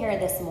sitting here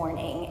this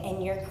morning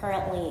and you're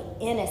currently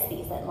in a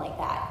season like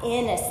that,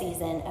 in a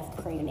season of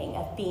pruning,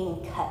 of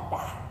being cut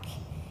back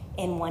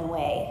in one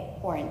way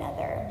or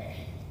another,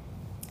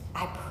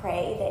 I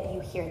pray that you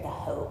hear the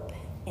hope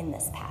in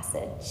this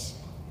passage.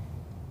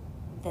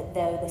 That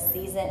though the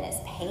season is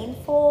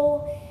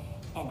painful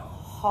and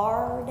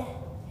hard,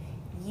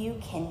 you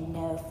can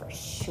know for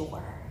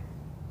sure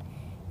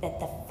that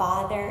the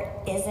Father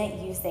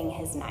isn't using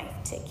His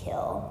knife to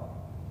kill.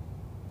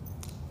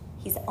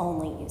 He's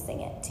only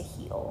using it to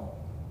heal.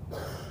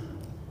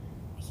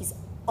 He's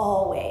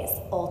always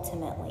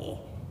ultimately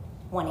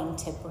wanting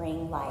to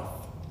bring life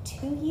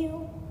to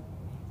you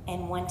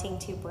and wanting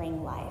to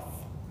bring life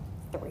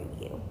through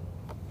you.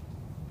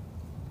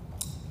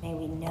 May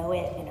we know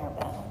it in our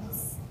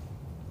bones.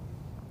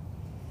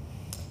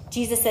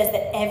 Jesus says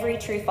that every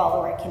true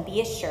follower can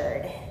be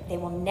assured they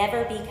will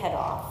never be cut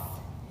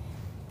off,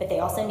 but they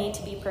also need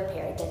to be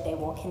prepared that they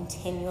will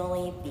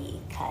continually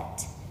be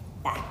cut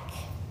back.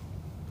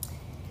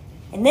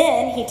 And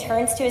then he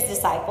turns to his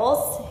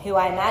disciples, who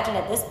I imagine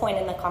at this point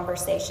in the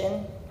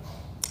conversation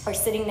are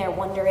sitting there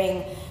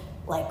wondering,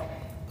 like,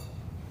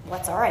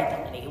 what's our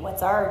identity?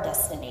 What's our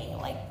destiny?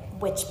 Like,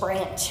 which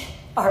branch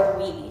are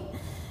we?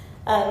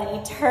 And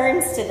he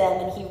turns to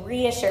them and he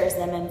reassures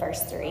them in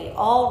verse 3,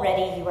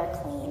 already you are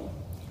clean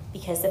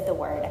because of the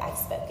word I've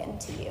spoken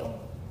to you.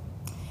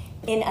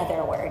 In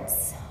other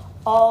words,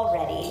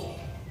 already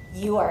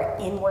you are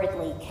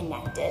inwardly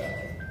connected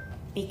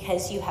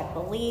because you have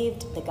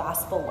believed the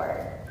gospel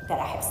word that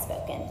I have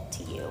spoken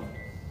to you.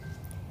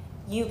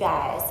 You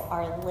guys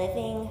are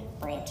living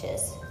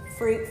branches,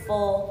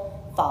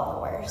 fruitful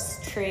followers,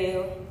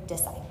 true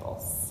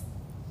disciples,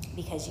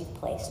 because you've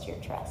placed your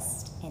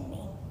trust in me.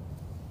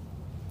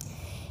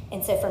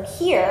 And so from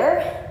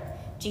here,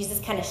 Jesus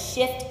kind of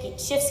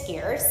shifts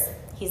gears.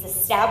 He's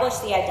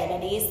established the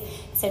identities.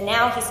 So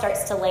now he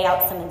starts to lay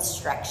out some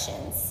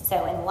instructions.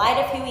 So in light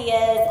of who he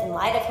is, in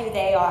light of who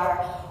they are,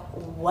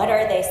 what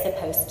are they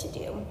supposed to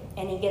do?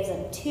 And he gives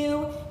them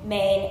two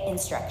main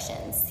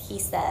instructions. He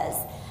says,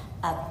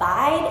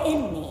 abide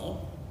in me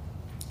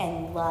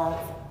and love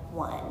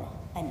one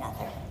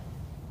another.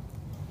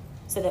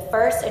 So the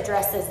first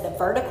addresses the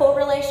vertical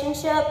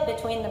relationship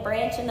between the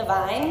branch and the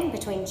vine,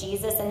 between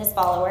Jesus and his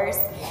followers.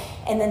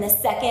 And then the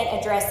second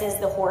addresses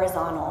the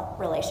horizontal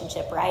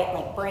relationship, right?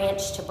 Like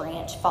branch to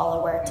branch,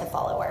 follower to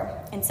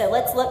follower. And so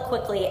let's look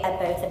quickly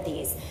at both of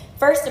these.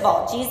 First of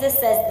all, Jesus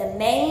says the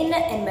main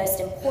and most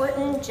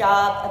important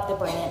job of the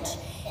branch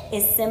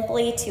is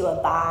simply to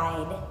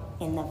abide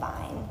in the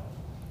vine.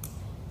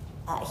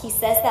 He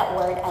says that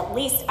word at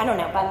least, I don't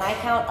know, by my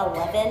count,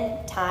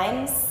 11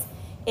 times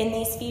in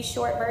these few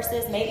short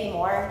verses, maybe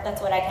more.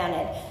 That's what I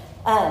counted.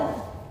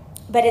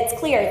 But it's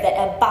clear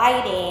that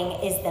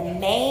abiding is the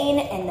main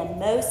and the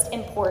most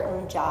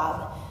important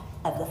job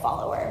of the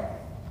follower.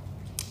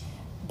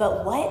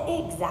 But what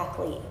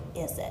exactly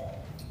is it?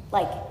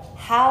 Like,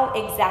 how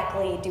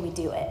exactly do we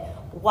do it?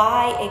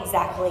 Why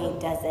exactly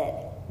does it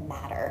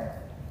matter?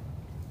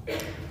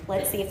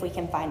 Let's see if we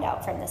can find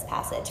out from this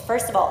passage.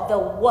 First of all, the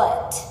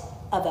what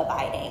of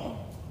abiding.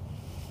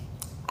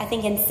 I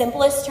think in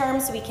simplest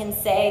terms, we can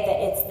say that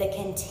it's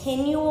the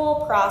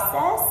continual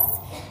process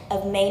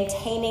of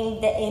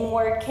maintaining the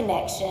inward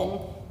connection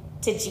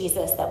to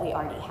Jesus that we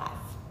already have.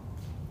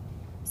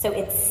 So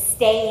it's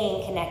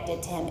staying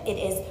connected to him. It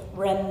is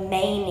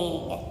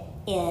remaining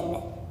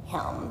in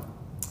him.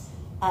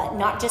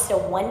 Not just a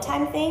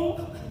one-time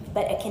thing,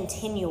 but a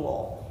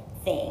continual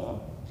thing.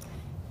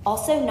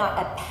 Also not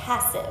a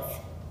passive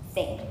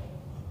thing,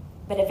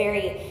 but a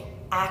very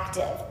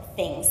active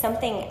thing.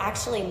 Something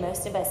actually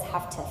most of us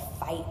have to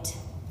fight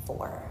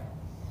for.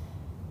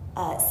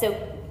 So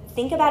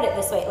think about it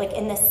this way. Like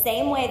in the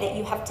same way that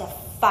you have to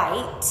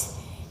fight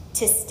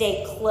to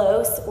stay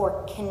close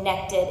or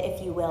connected,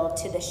 if you will,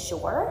 to the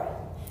shore,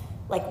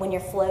 like when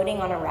you're floating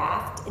on a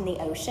raft in the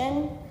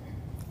ocean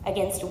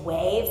against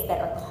waves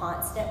that are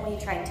constantly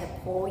trying to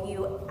pull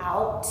you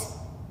out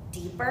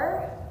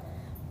deeper,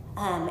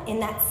 in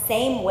that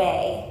same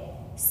way,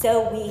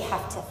 so we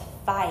have to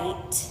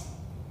fight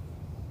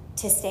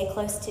to stay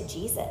close to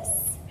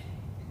Jesus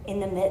in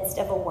the midst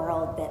of a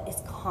world that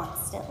is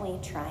constantly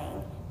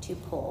trying to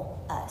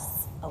pull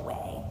us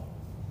away.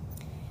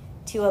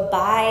 To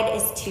abide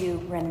is to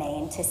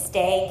remain, to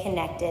stay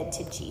connected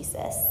to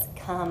Jesus,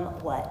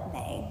 come what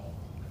may.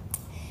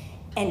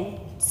 And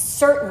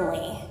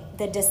certainly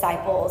the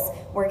disciples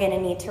were going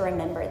to need to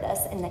remember this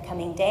in the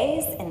coming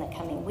days, in the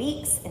coming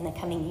weeks, in the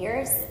coming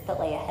years that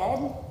lay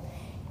ahead,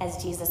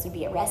 as Jesus would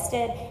be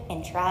arrested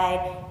and tried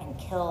and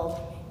killed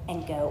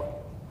and go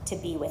to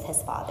be with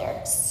his Father.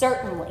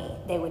 Certainly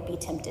they would be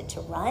tempted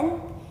to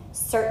run.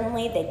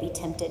 Certainly they'd be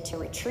tempted to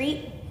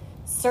retreat.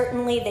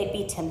 Certainly they'd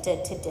be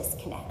tempted to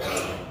disconnect.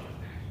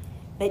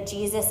 But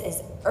Jesus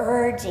is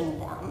urging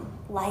them,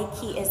 like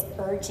he is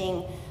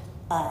urging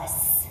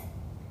us,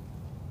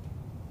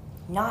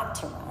 not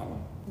to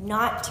run,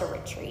 not to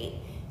retreat,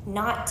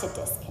 not to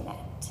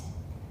disconnect,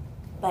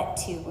 but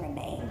to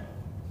remain.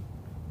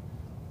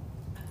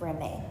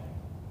 Remain.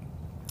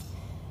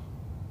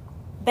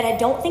 But I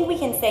don't think we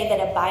can say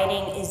that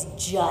abiding is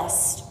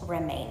just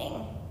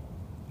remaining.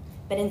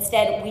 But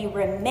instead, we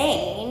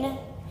remain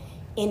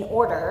in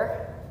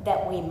order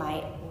that we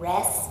might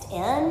rest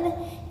in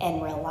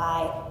and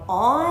rely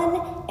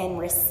on and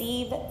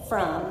receive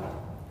from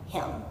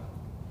him.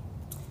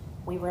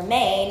 We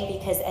remain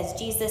because, as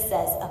Jesus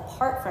says,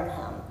 apart from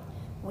him,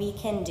 we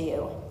can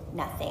do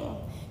nothing.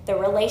 The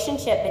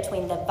relationship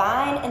between the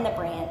vine and the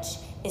branch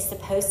is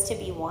supposed to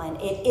be one.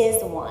 It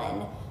is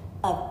one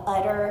of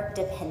utter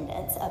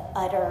dependence, of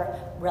utter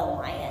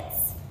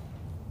reliance.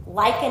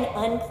 Like an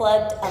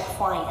unplugged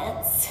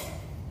appliance,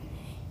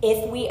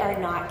 if we are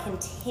not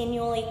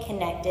continually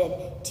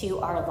connected to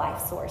our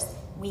life source,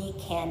 we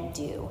can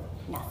do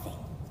nothing.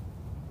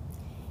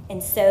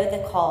 And so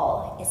the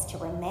call is to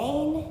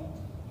remain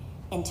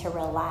and to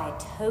rely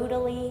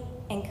totally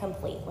and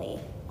completely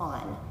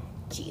on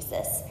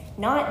Jesus.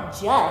 Not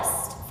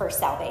just for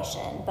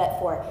salvation, but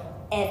for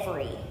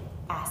every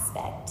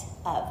aspect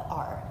of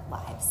our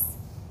lives.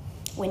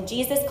 When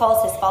Jesus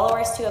calls his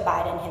followers to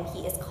abide in him,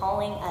 he is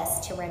calling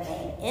us to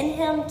remain in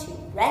him, to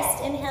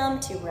rest in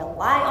him, to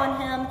rely on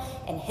him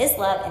and his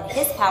love and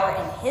his power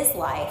and his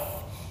life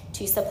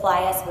to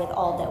supply us with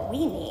all that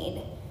we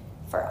need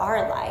for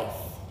our life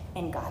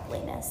and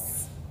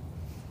godliness.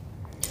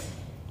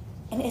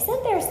 And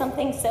isn't there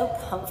something so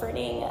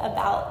comforting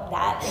about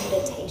that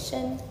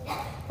invitation?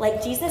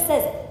 Like Jesus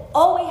says,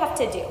 all we have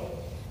to do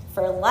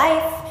for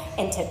life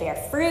and to bear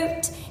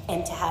fruit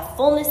and to have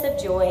fullness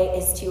of joy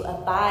is to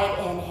abide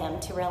in him,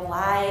 to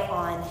rely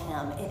on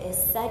him. It is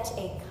such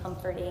a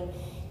comforting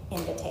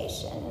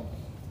invitation.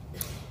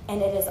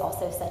 And it is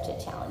also such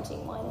a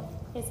challenging one,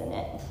 isn't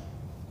it?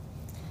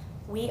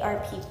 We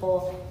are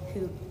people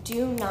who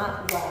do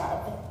not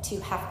love to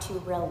have to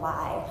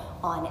rely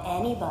on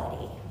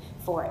anybody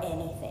for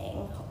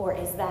anything. Or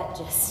is that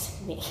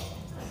just me?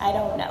 I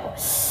don't know.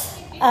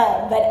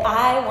 But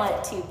I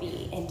want to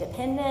be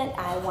independent.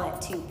 I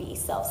want to be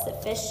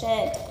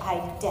self-sufficient.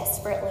 I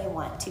desperately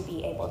want to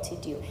be able to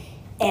do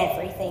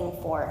everything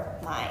for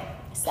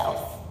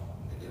myself.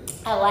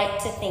 I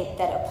like to think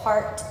that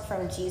apart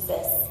from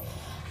Jesus,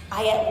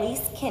 I at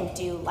least can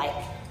do like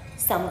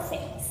some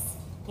things,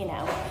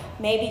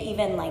 maybe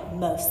even like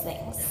most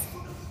things.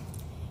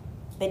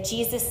 But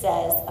Jesus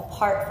says,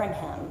 apart from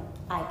him,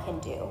 I can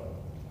do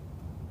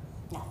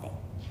nothing.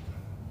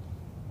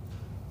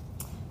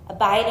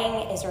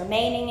 Abiding is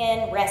remaining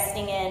in,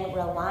 resting in,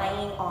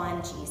 relying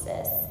on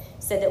Jesus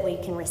so that we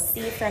can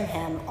receive from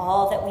him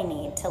all that we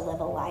need to live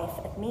a life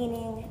of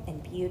meaning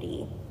and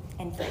beauty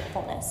and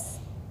faithfulness.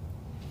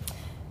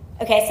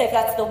 Okay, so if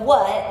that's the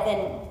what,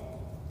 then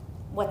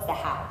what's the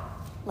how?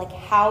 Like,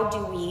 how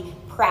do we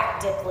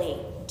practically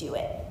do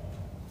it?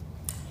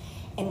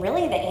 And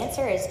really the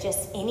answer is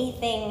just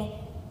anything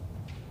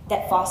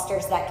that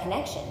fosters that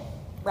connection,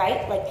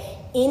 right? Like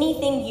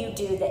anything you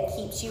do that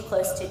keeps you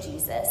close to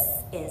Jesus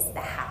is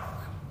the how.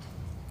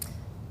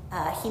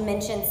 He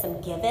mentioned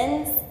some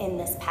givens in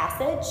this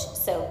passage.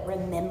 So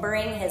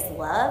remembering his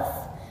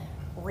love,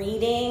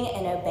 reading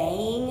and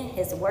obeying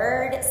his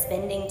word,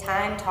 spending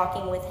time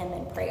talking with him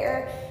in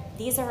prayer.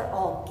 These are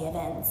all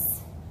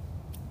givens.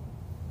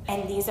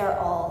 And these are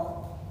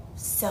all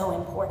so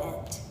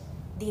important.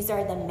 These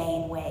are the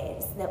main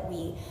ways that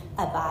we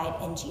abide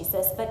in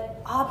Jesus. But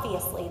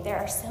obviously, there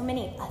are so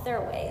many other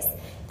ways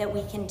that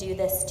we can do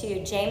this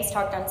too. James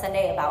talked on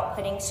Sunday about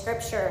putting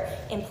scripture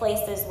in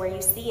places where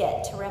you see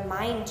it to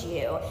remind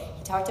you.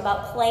 He talked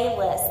about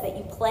playlists that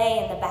you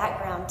play in the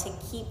background to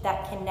keep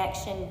that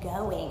connection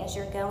going as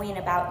you're going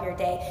about your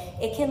day.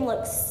 It can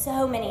look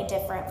so many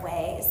different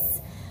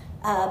ways.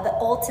 But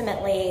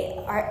ultimately,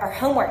 our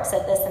homework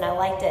said this, and I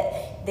liked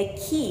it. The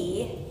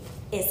key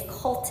is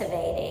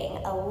cultivating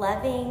a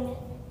loving,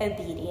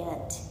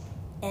 obedient,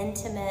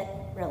 intimate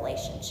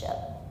relationship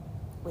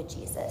with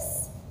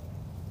Jesus.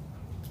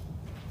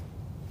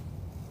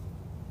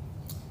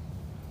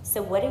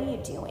 So what are you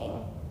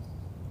doing?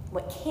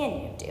 What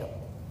can you do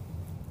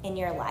in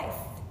your life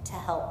to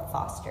help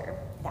foster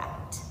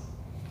that?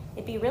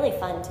 It'd be really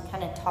fun to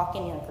kind of talk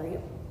in your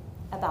group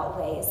about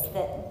ways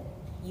that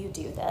you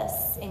do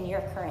this in your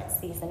current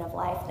season of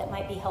life that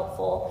might be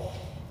helpful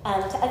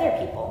to other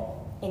people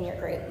in your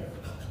group.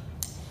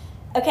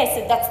 Okay,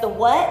 so that's the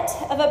what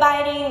of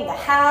abiding, the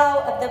how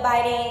of the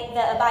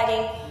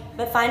abiding,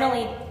 but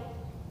finally,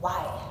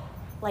 why?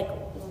 Like,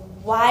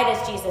 why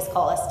does Jesus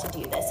call us to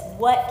do this?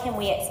 What can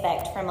we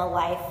expect from a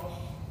life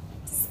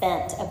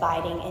spent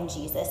abiding in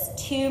Jesus?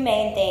 Two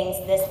main things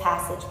this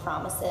passage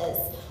promises.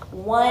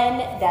 One,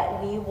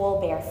 that we will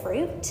bear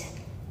fruit,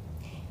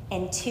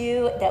 and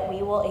two, that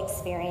we will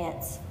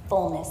experience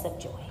fullness of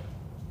joy.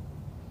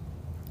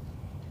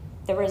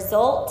 The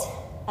result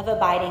of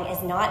abiding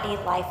is not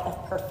a life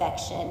of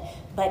perfection,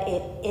 but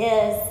it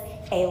is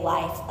a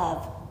life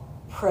of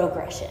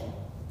progression,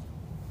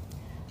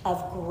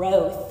 of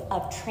growth,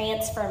 of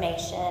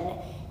transformation,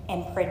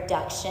 and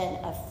production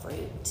of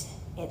fruit.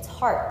 It's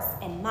hearts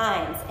and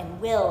minds and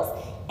wills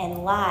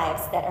and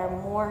lives that are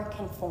more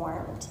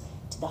conformed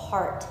to the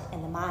heart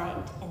and the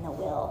mind and the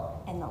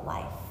will and the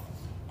life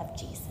of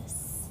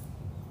Jesus.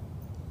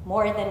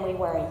 More than we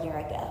were a year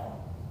ago,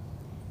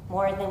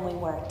 more than we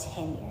were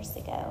 10 years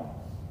ago.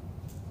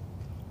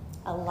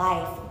 A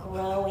life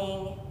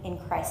growing in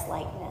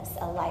Christ-likeness,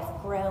 a life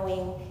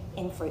growing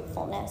in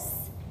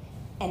fruitfulness,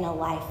 and a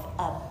life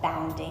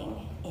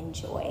abounding in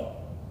joy.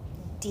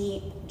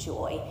 Deep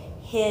joy,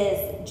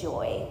 his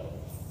joy,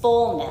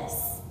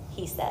 fullness,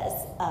 he says,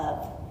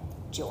 of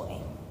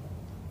joy.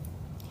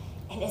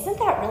 And isn't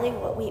that really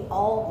what we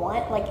all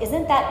want? Like,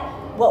 isn't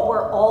that what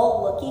we're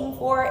all looking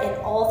for in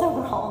all the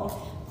wrong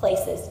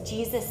places?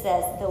 Jesus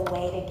says the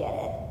way to get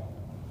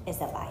it is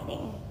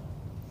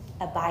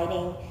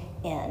abiding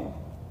in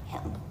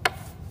him.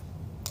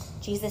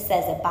 Jesus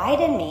says,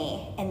 abide in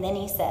me, and then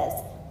he says,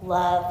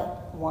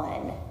 love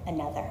one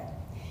another.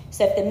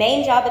 So if the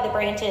main job of the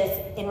branches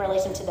in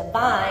relation to the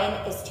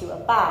vine is to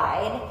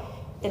abide,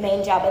 the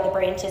main job of the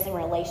branches in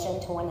relation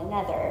to one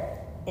another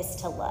is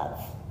to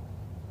love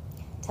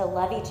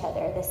each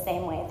other the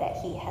same way that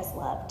he has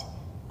loved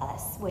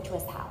us, which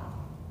was how?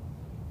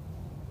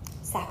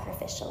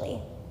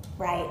 Sacrificially,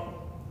 right?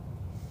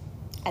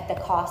 At the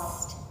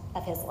cost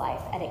of his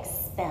life, at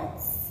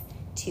expense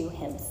to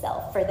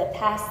himself. For the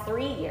past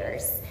 3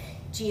 years,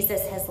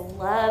 Jesus has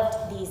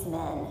loved these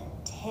men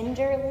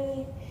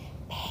tenderly,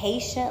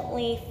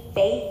 patiently,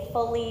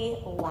 faithfully,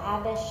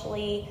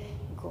 lavishly,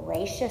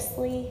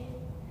 graciously,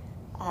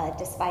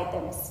 despite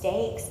their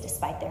mistakes,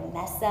 despite their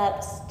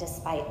mess-ups,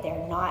 despite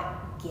their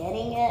not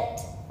getting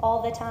it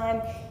all the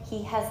time.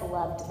 He has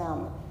loved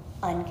them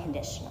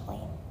unconditionally.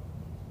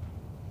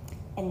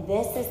 And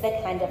this is the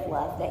kind of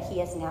love that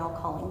he is now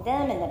calling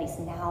them and that he's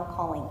now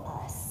calling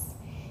us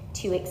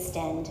to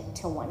extend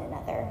to one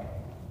another.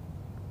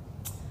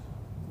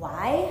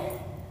 Why?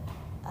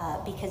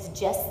 Because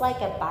just like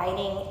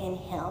abiding in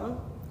him,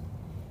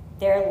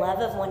 their love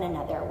of one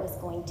another was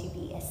going to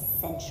be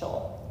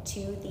essential to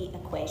the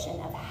equation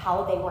of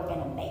how they were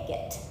going to make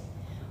it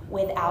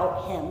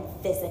without him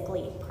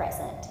physically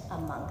present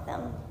among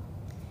them.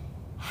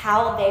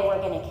 How they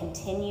were going to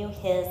continue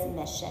his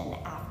mission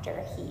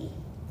after he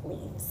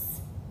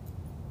leaves.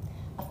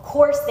 Of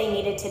course, they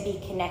needed to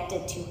be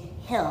connected to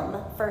him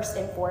first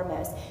and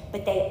foremost,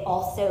 but they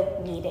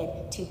also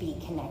needed to be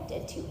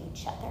connected to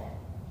each other.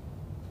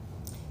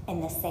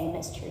 And the same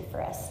is true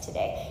for us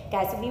today.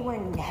 Guys, we were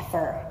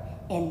never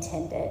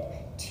intended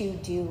to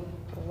do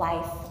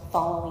life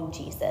following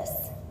Jesus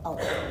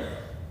alone.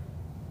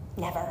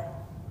 Never.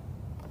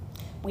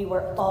 We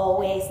were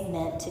always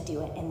meant to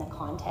do it in the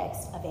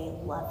context of a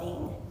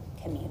loving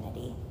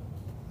community.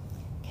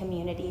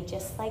 Community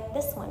just like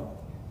this one.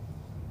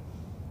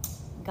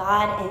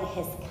 God, in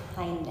his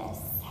kindness,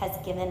 has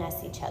given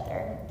us each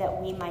other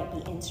that we might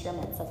be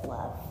instruments of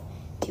love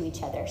to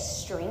each other,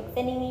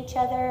 strengthening each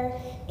other,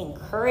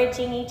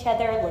 encouraging each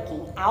other,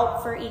 looking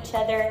out for each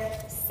other,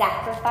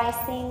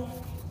 sacrificing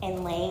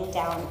and laying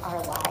down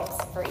our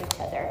lives for each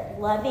other,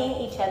 loving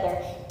each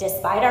other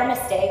despite our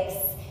mistakes,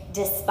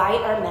 despite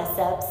our mess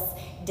ups,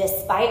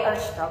 despite our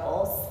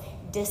struggles,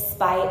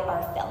 despite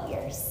our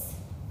failures,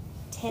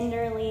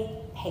 tenderly,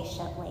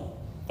 patiently,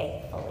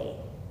 faithfully,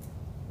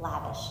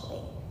 lavishly,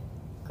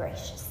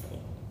 graciously.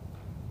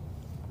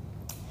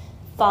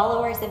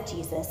 Followers of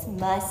Jesus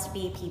must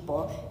be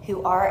people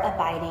who are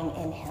abiding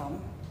in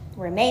him,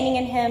 remaining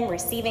in him,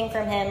 receiving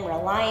from him,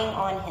 relying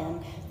on him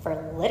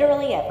for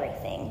literally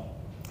everything.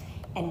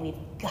 And we've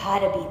got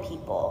to be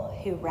people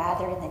who,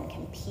 rather than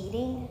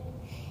competing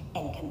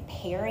and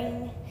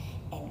comparing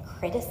and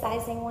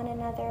criticizing one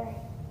another,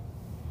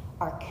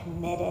 are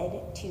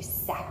committed to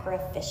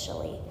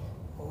sacrificially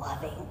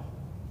loving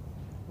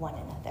one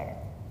another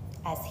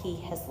as he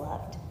has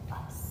loved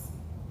us.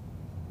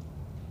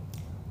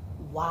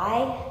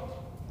 Why?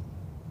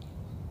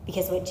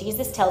 Because what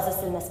Jesus tells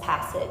us in this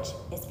passage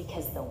is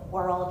because the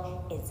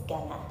world is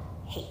gonna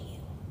hate you.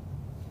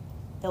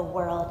 The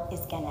world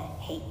is gonna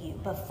hate you.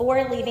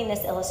 Before leaving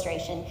this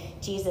illustration,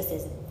 Jesus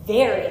is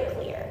very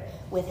clear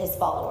with his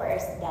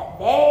followers that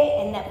they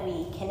and that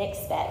we can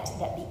expect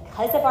that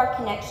because of our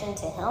connection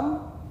to him,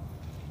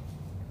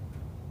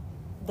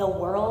 the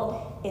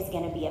world is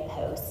going to be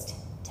opposed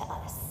to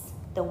us.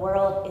 The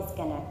world is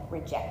going to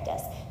reject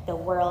us. The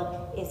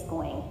world is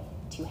going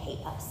to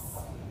hate us.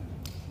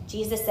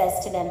 Jesus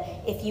says to them,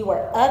 if you were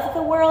of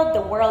the world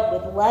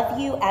would love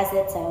you as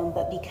its own,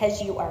 but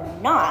because you are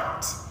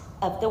not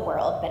of the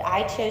world, but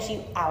I chose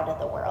you out of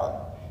the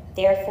world,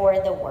 therefore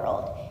the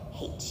world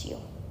hates you.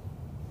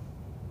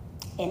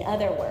 In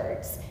other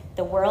words,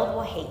 the world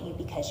will hate you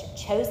because you're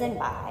chosen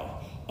by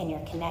and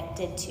you're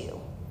connected to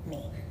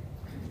me.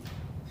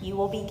 You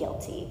will be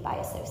guilty by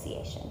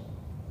association.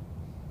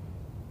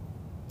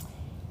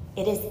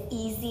 It is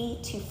easy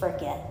to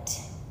forget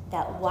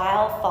that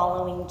while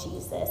following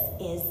Jesus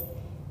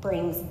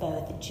brings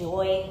both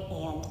joy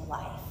and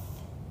life,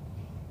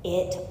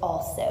 it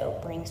also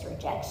brings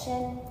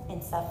rejection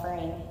and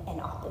suffering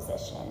and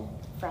opposition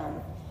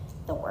from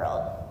the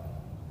world.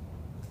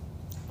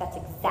 That's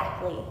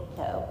exactly,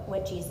 though,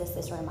 what Jesus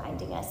is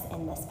reminding us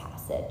in this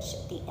passage,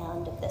 at the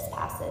end of this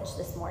passage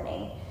this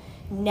morning.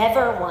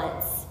 Never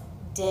once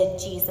did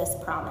Jesus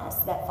promise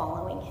that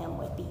following him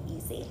would be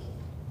easy.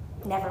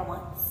 Never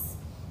once.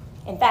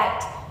 In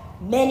fact,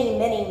 many,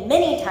 many,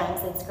 many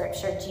times in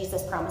Scripture,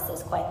 Jesus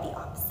promises quite the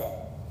opposite.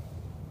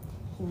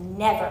 He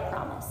never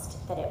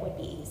promised that it would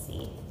be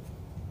easy.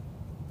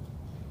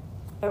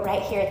 But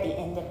right here at the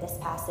end of this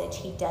passage,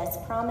 he does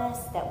promise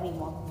that we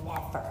will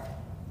never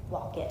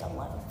walk it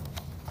alone.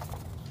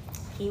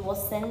 He will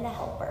send the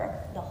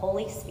Helper, the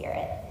Holy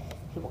Spirit,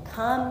 who will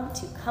come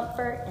to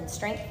comfort and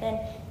strengthen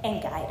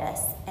and guide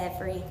us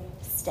every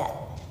step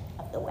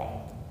of the way.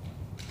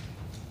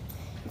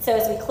 So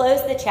as we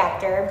close the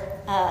chapter,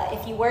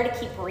 if you were to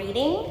keep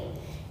reading,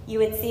 you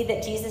would see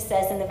that Jesus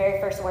says in the very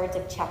first words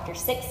of chapter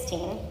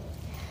 16,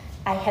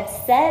 I have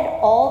said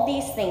all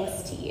these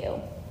things to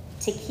you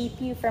to keep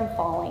you from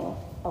falling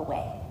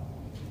away.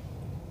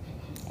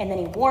 And then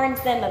he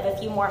warns them of a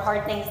few more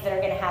hard things that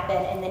are going to happen.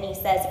 And then he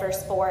says,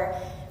 verse 4,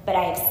 but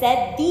I have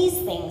said these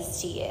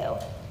things to you,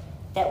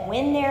 that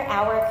when their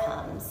hour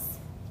comes,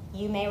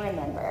 you may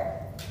remember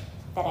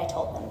that I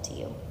told them to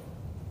you.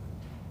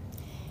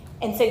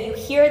 And so you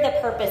hear the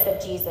purpose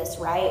of Jesus,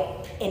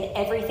 right, in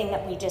everything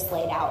that we just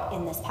laid out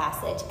in this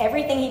passage.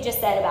 Everything he just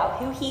said about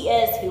who he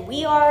is, who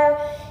we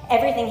are,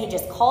 everything he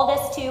just called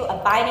us to,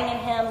 abiding in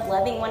him,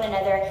 loving one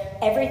another,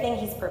 everything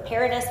he's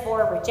prepared us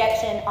for,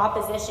 rejection,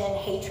 opposition,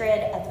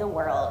 hatred of the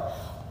world.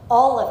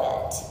 All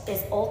of it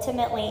is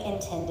ultimately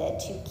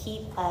intended to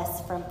keep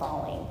us from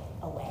falling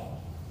away.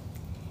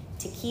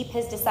 To keep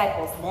his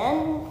disciples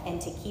then and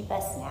to keep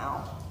us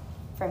now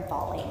from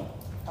falling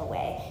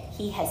away.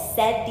 He has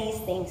said these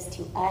things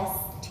to us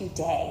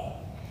today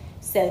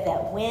so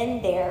that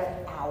when the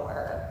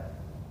hour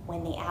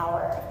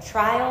of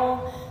trial,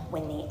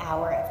 when the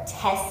hour of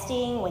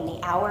testing, when the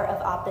hour of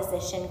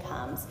opposition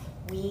comes,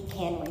 we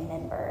can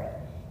remember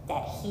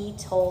that he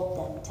told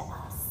them to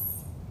us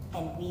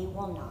and we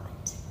will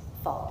not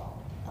fall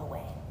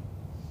away.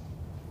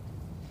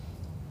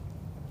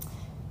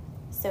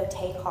 So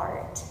take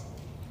heart,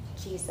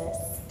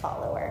 Jesus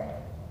follower.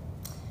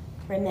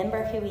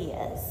 Remember who he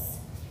is.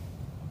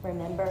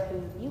 Remember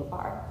who you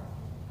are.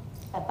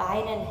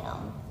 Abide in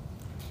him.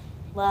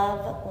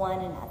 Love one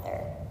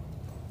another.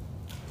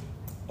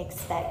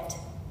 Expect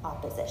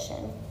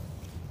opposition.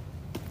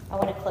 I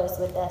want to close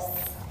with this.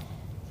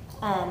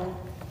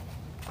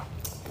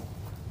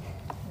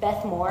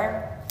 Beth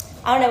Moore,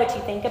 I don't know what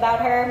you think about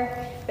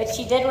her, but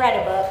she did write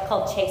a book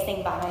called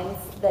Chasing Vines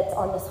that's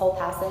on this whole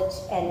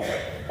passage, and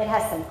it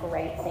has some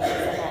great things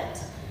in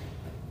it.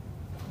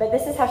 But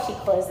this is how she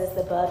closes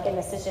the book, and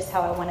this is just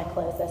how I want to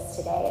close this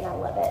today, and I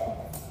love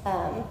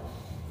it.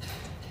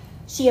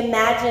 She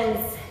imagines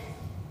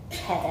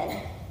heaven.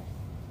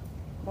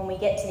 When we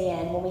get to the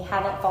end, when we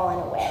haven't fallen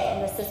away.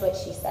 And this is what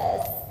she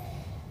says.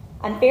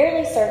 I'm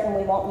fairly certain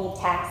we won't need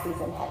taxis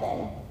in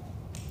heaven.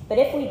 But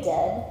if we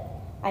did,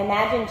 I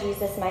imagine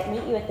Jesus might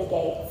meet you at the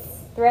gates,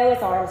 throw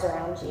his arms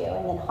around you,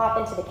 and then hop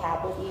into the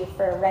cab with you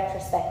for a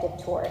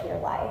retrospective tour of your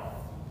life.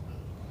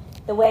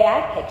 The way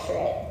I picture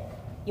it,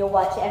 you'll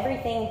watch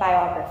everything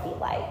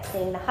biography-like,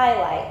 seeing the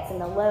highlights and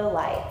the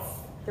lowlights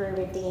through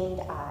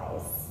redeemed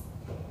eyes.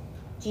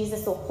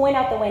 Jesus will point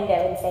out the window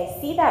and say,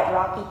 see that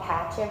rocky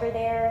patch over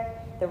there?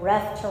 The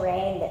rough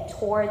terrain that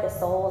tore the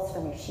soles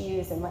from your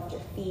shoes and left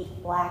your feet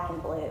black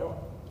and blue.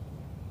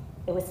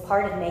 It was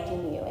part of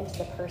making you into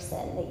the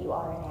person that you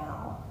are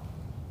now.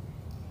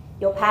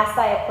 You'll pass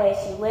by a place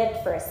you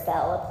lived for a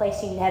spell, a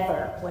place you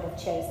never would have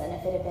chosen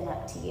if it had been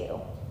up to you.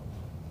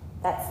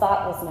 That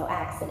spot was no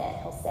accident,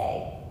 he'll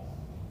say.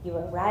 You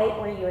were right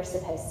where you were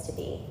supposed to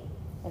be.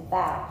 In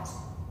fact,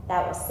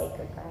 that was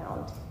sacred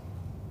ground.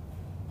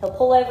 He'll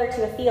pull over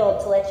to a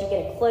field to let you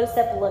get a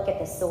close-up look at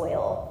the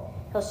soil.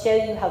 He'll show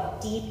you how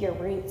deep your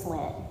roots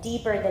went,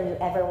 deeper than you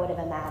ever would have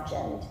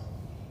imagined.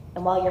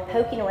 And while you're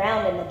poking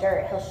around in the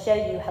dirt, he'll show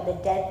you how the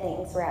dead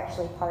things were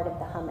actually part of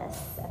the humus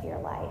of your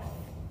life.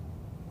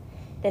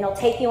 Then he'll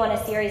take you on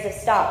a series of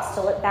stops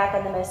to look back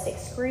on the most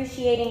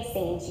excruciating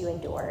scenes you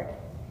endured,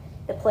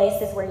 the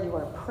places where you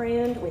were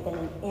pruned within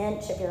an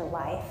inch of your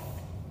life,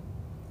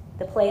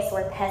 the place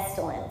where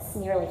pestilence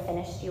nearly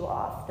finished you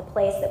off, the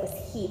place that was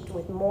heaped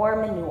with more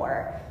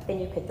manure than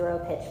you could throw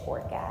a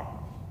pitchfork at.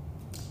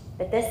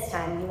 But this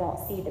time you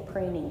won't see the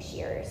pruning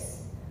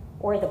shears,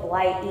 or the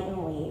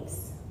blight-eaten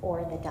leaves,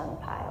 or the dung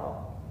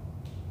pile.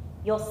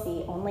 You'll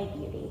see only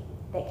beauty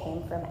that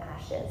came from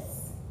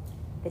ashes,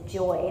 the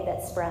joy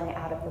that sprung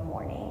out of the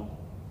morning,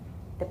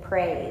 the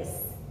praise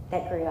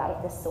that grew out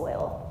of the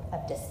soil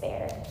of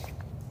despair.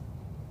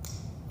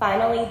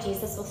 Finally,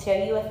 Jesus will show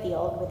you a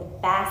field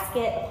with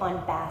basket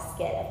upon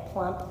basket of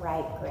plump,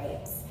 ripe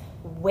grapes.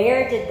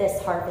 Where did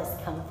this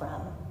harvest come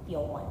from,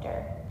 you'll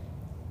wonder.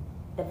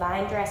 The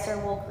vine dresser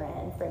will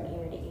grin from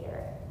ear to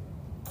ear.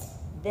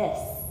 This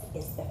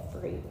is the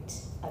fruit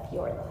of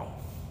your life.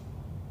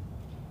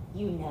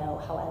 You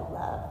know how I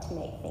love to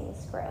make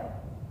things grow.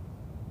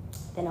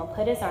 Then he'll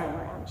put his arm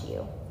around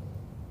you.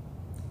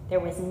 There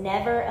was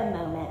never a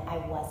moment I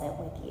wasn't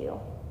with you.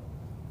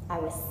 I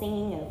was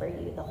singing over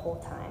you the whole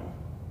time.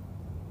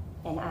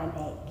 And I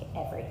make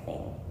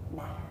everything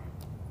matter.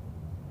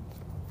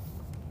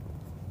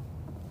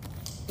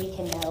 We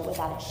can know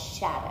without a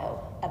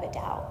shadow of a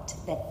doubt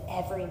that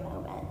every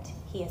moment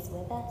he is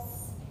with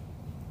us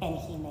and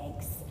he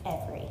makes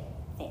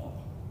everything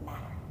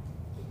matter.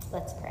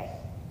 Let's pray.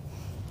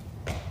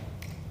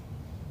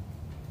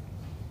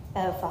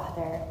 Oh,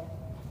 Father,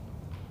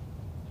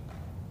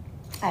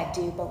 I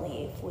do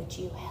believe. Would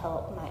you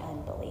help my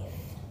unbelief?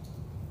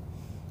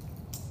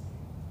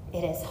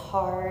 It is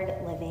hard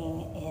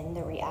living in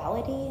the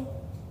reality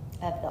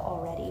of the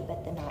already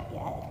but the not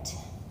yet.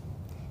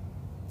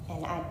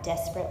 And I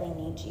desperately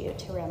need you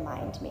to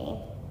remind me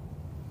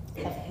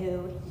of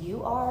who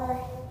you are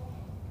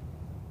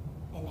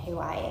and who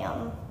I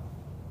am.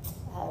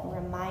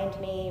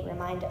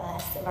 Remind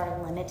us of our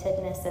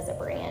limitedness as a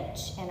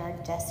branch and our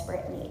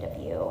desperate need of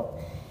you.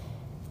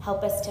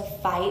 Help us to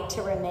fight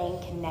to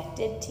remain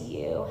connected to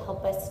you.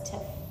 Help us to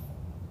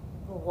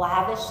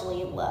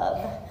lavishly love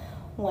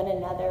one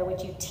another.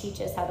 Would you teach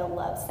us how to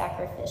love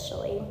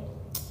sacrificially?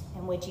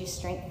 And would you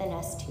strengthen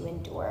us to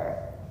endure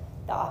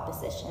the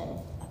opposition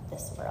of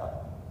this world?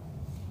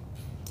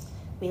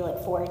 We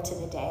look forward to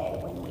the day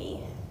when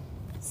we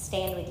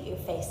stand with you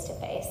face to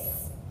face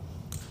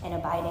and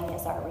abiding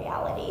is our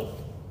reality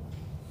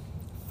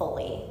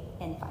fully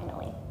and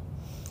finally.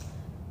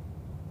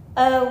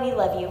 Oh, we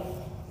love you.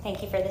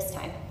 Thank you for this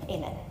time.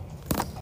 Amen.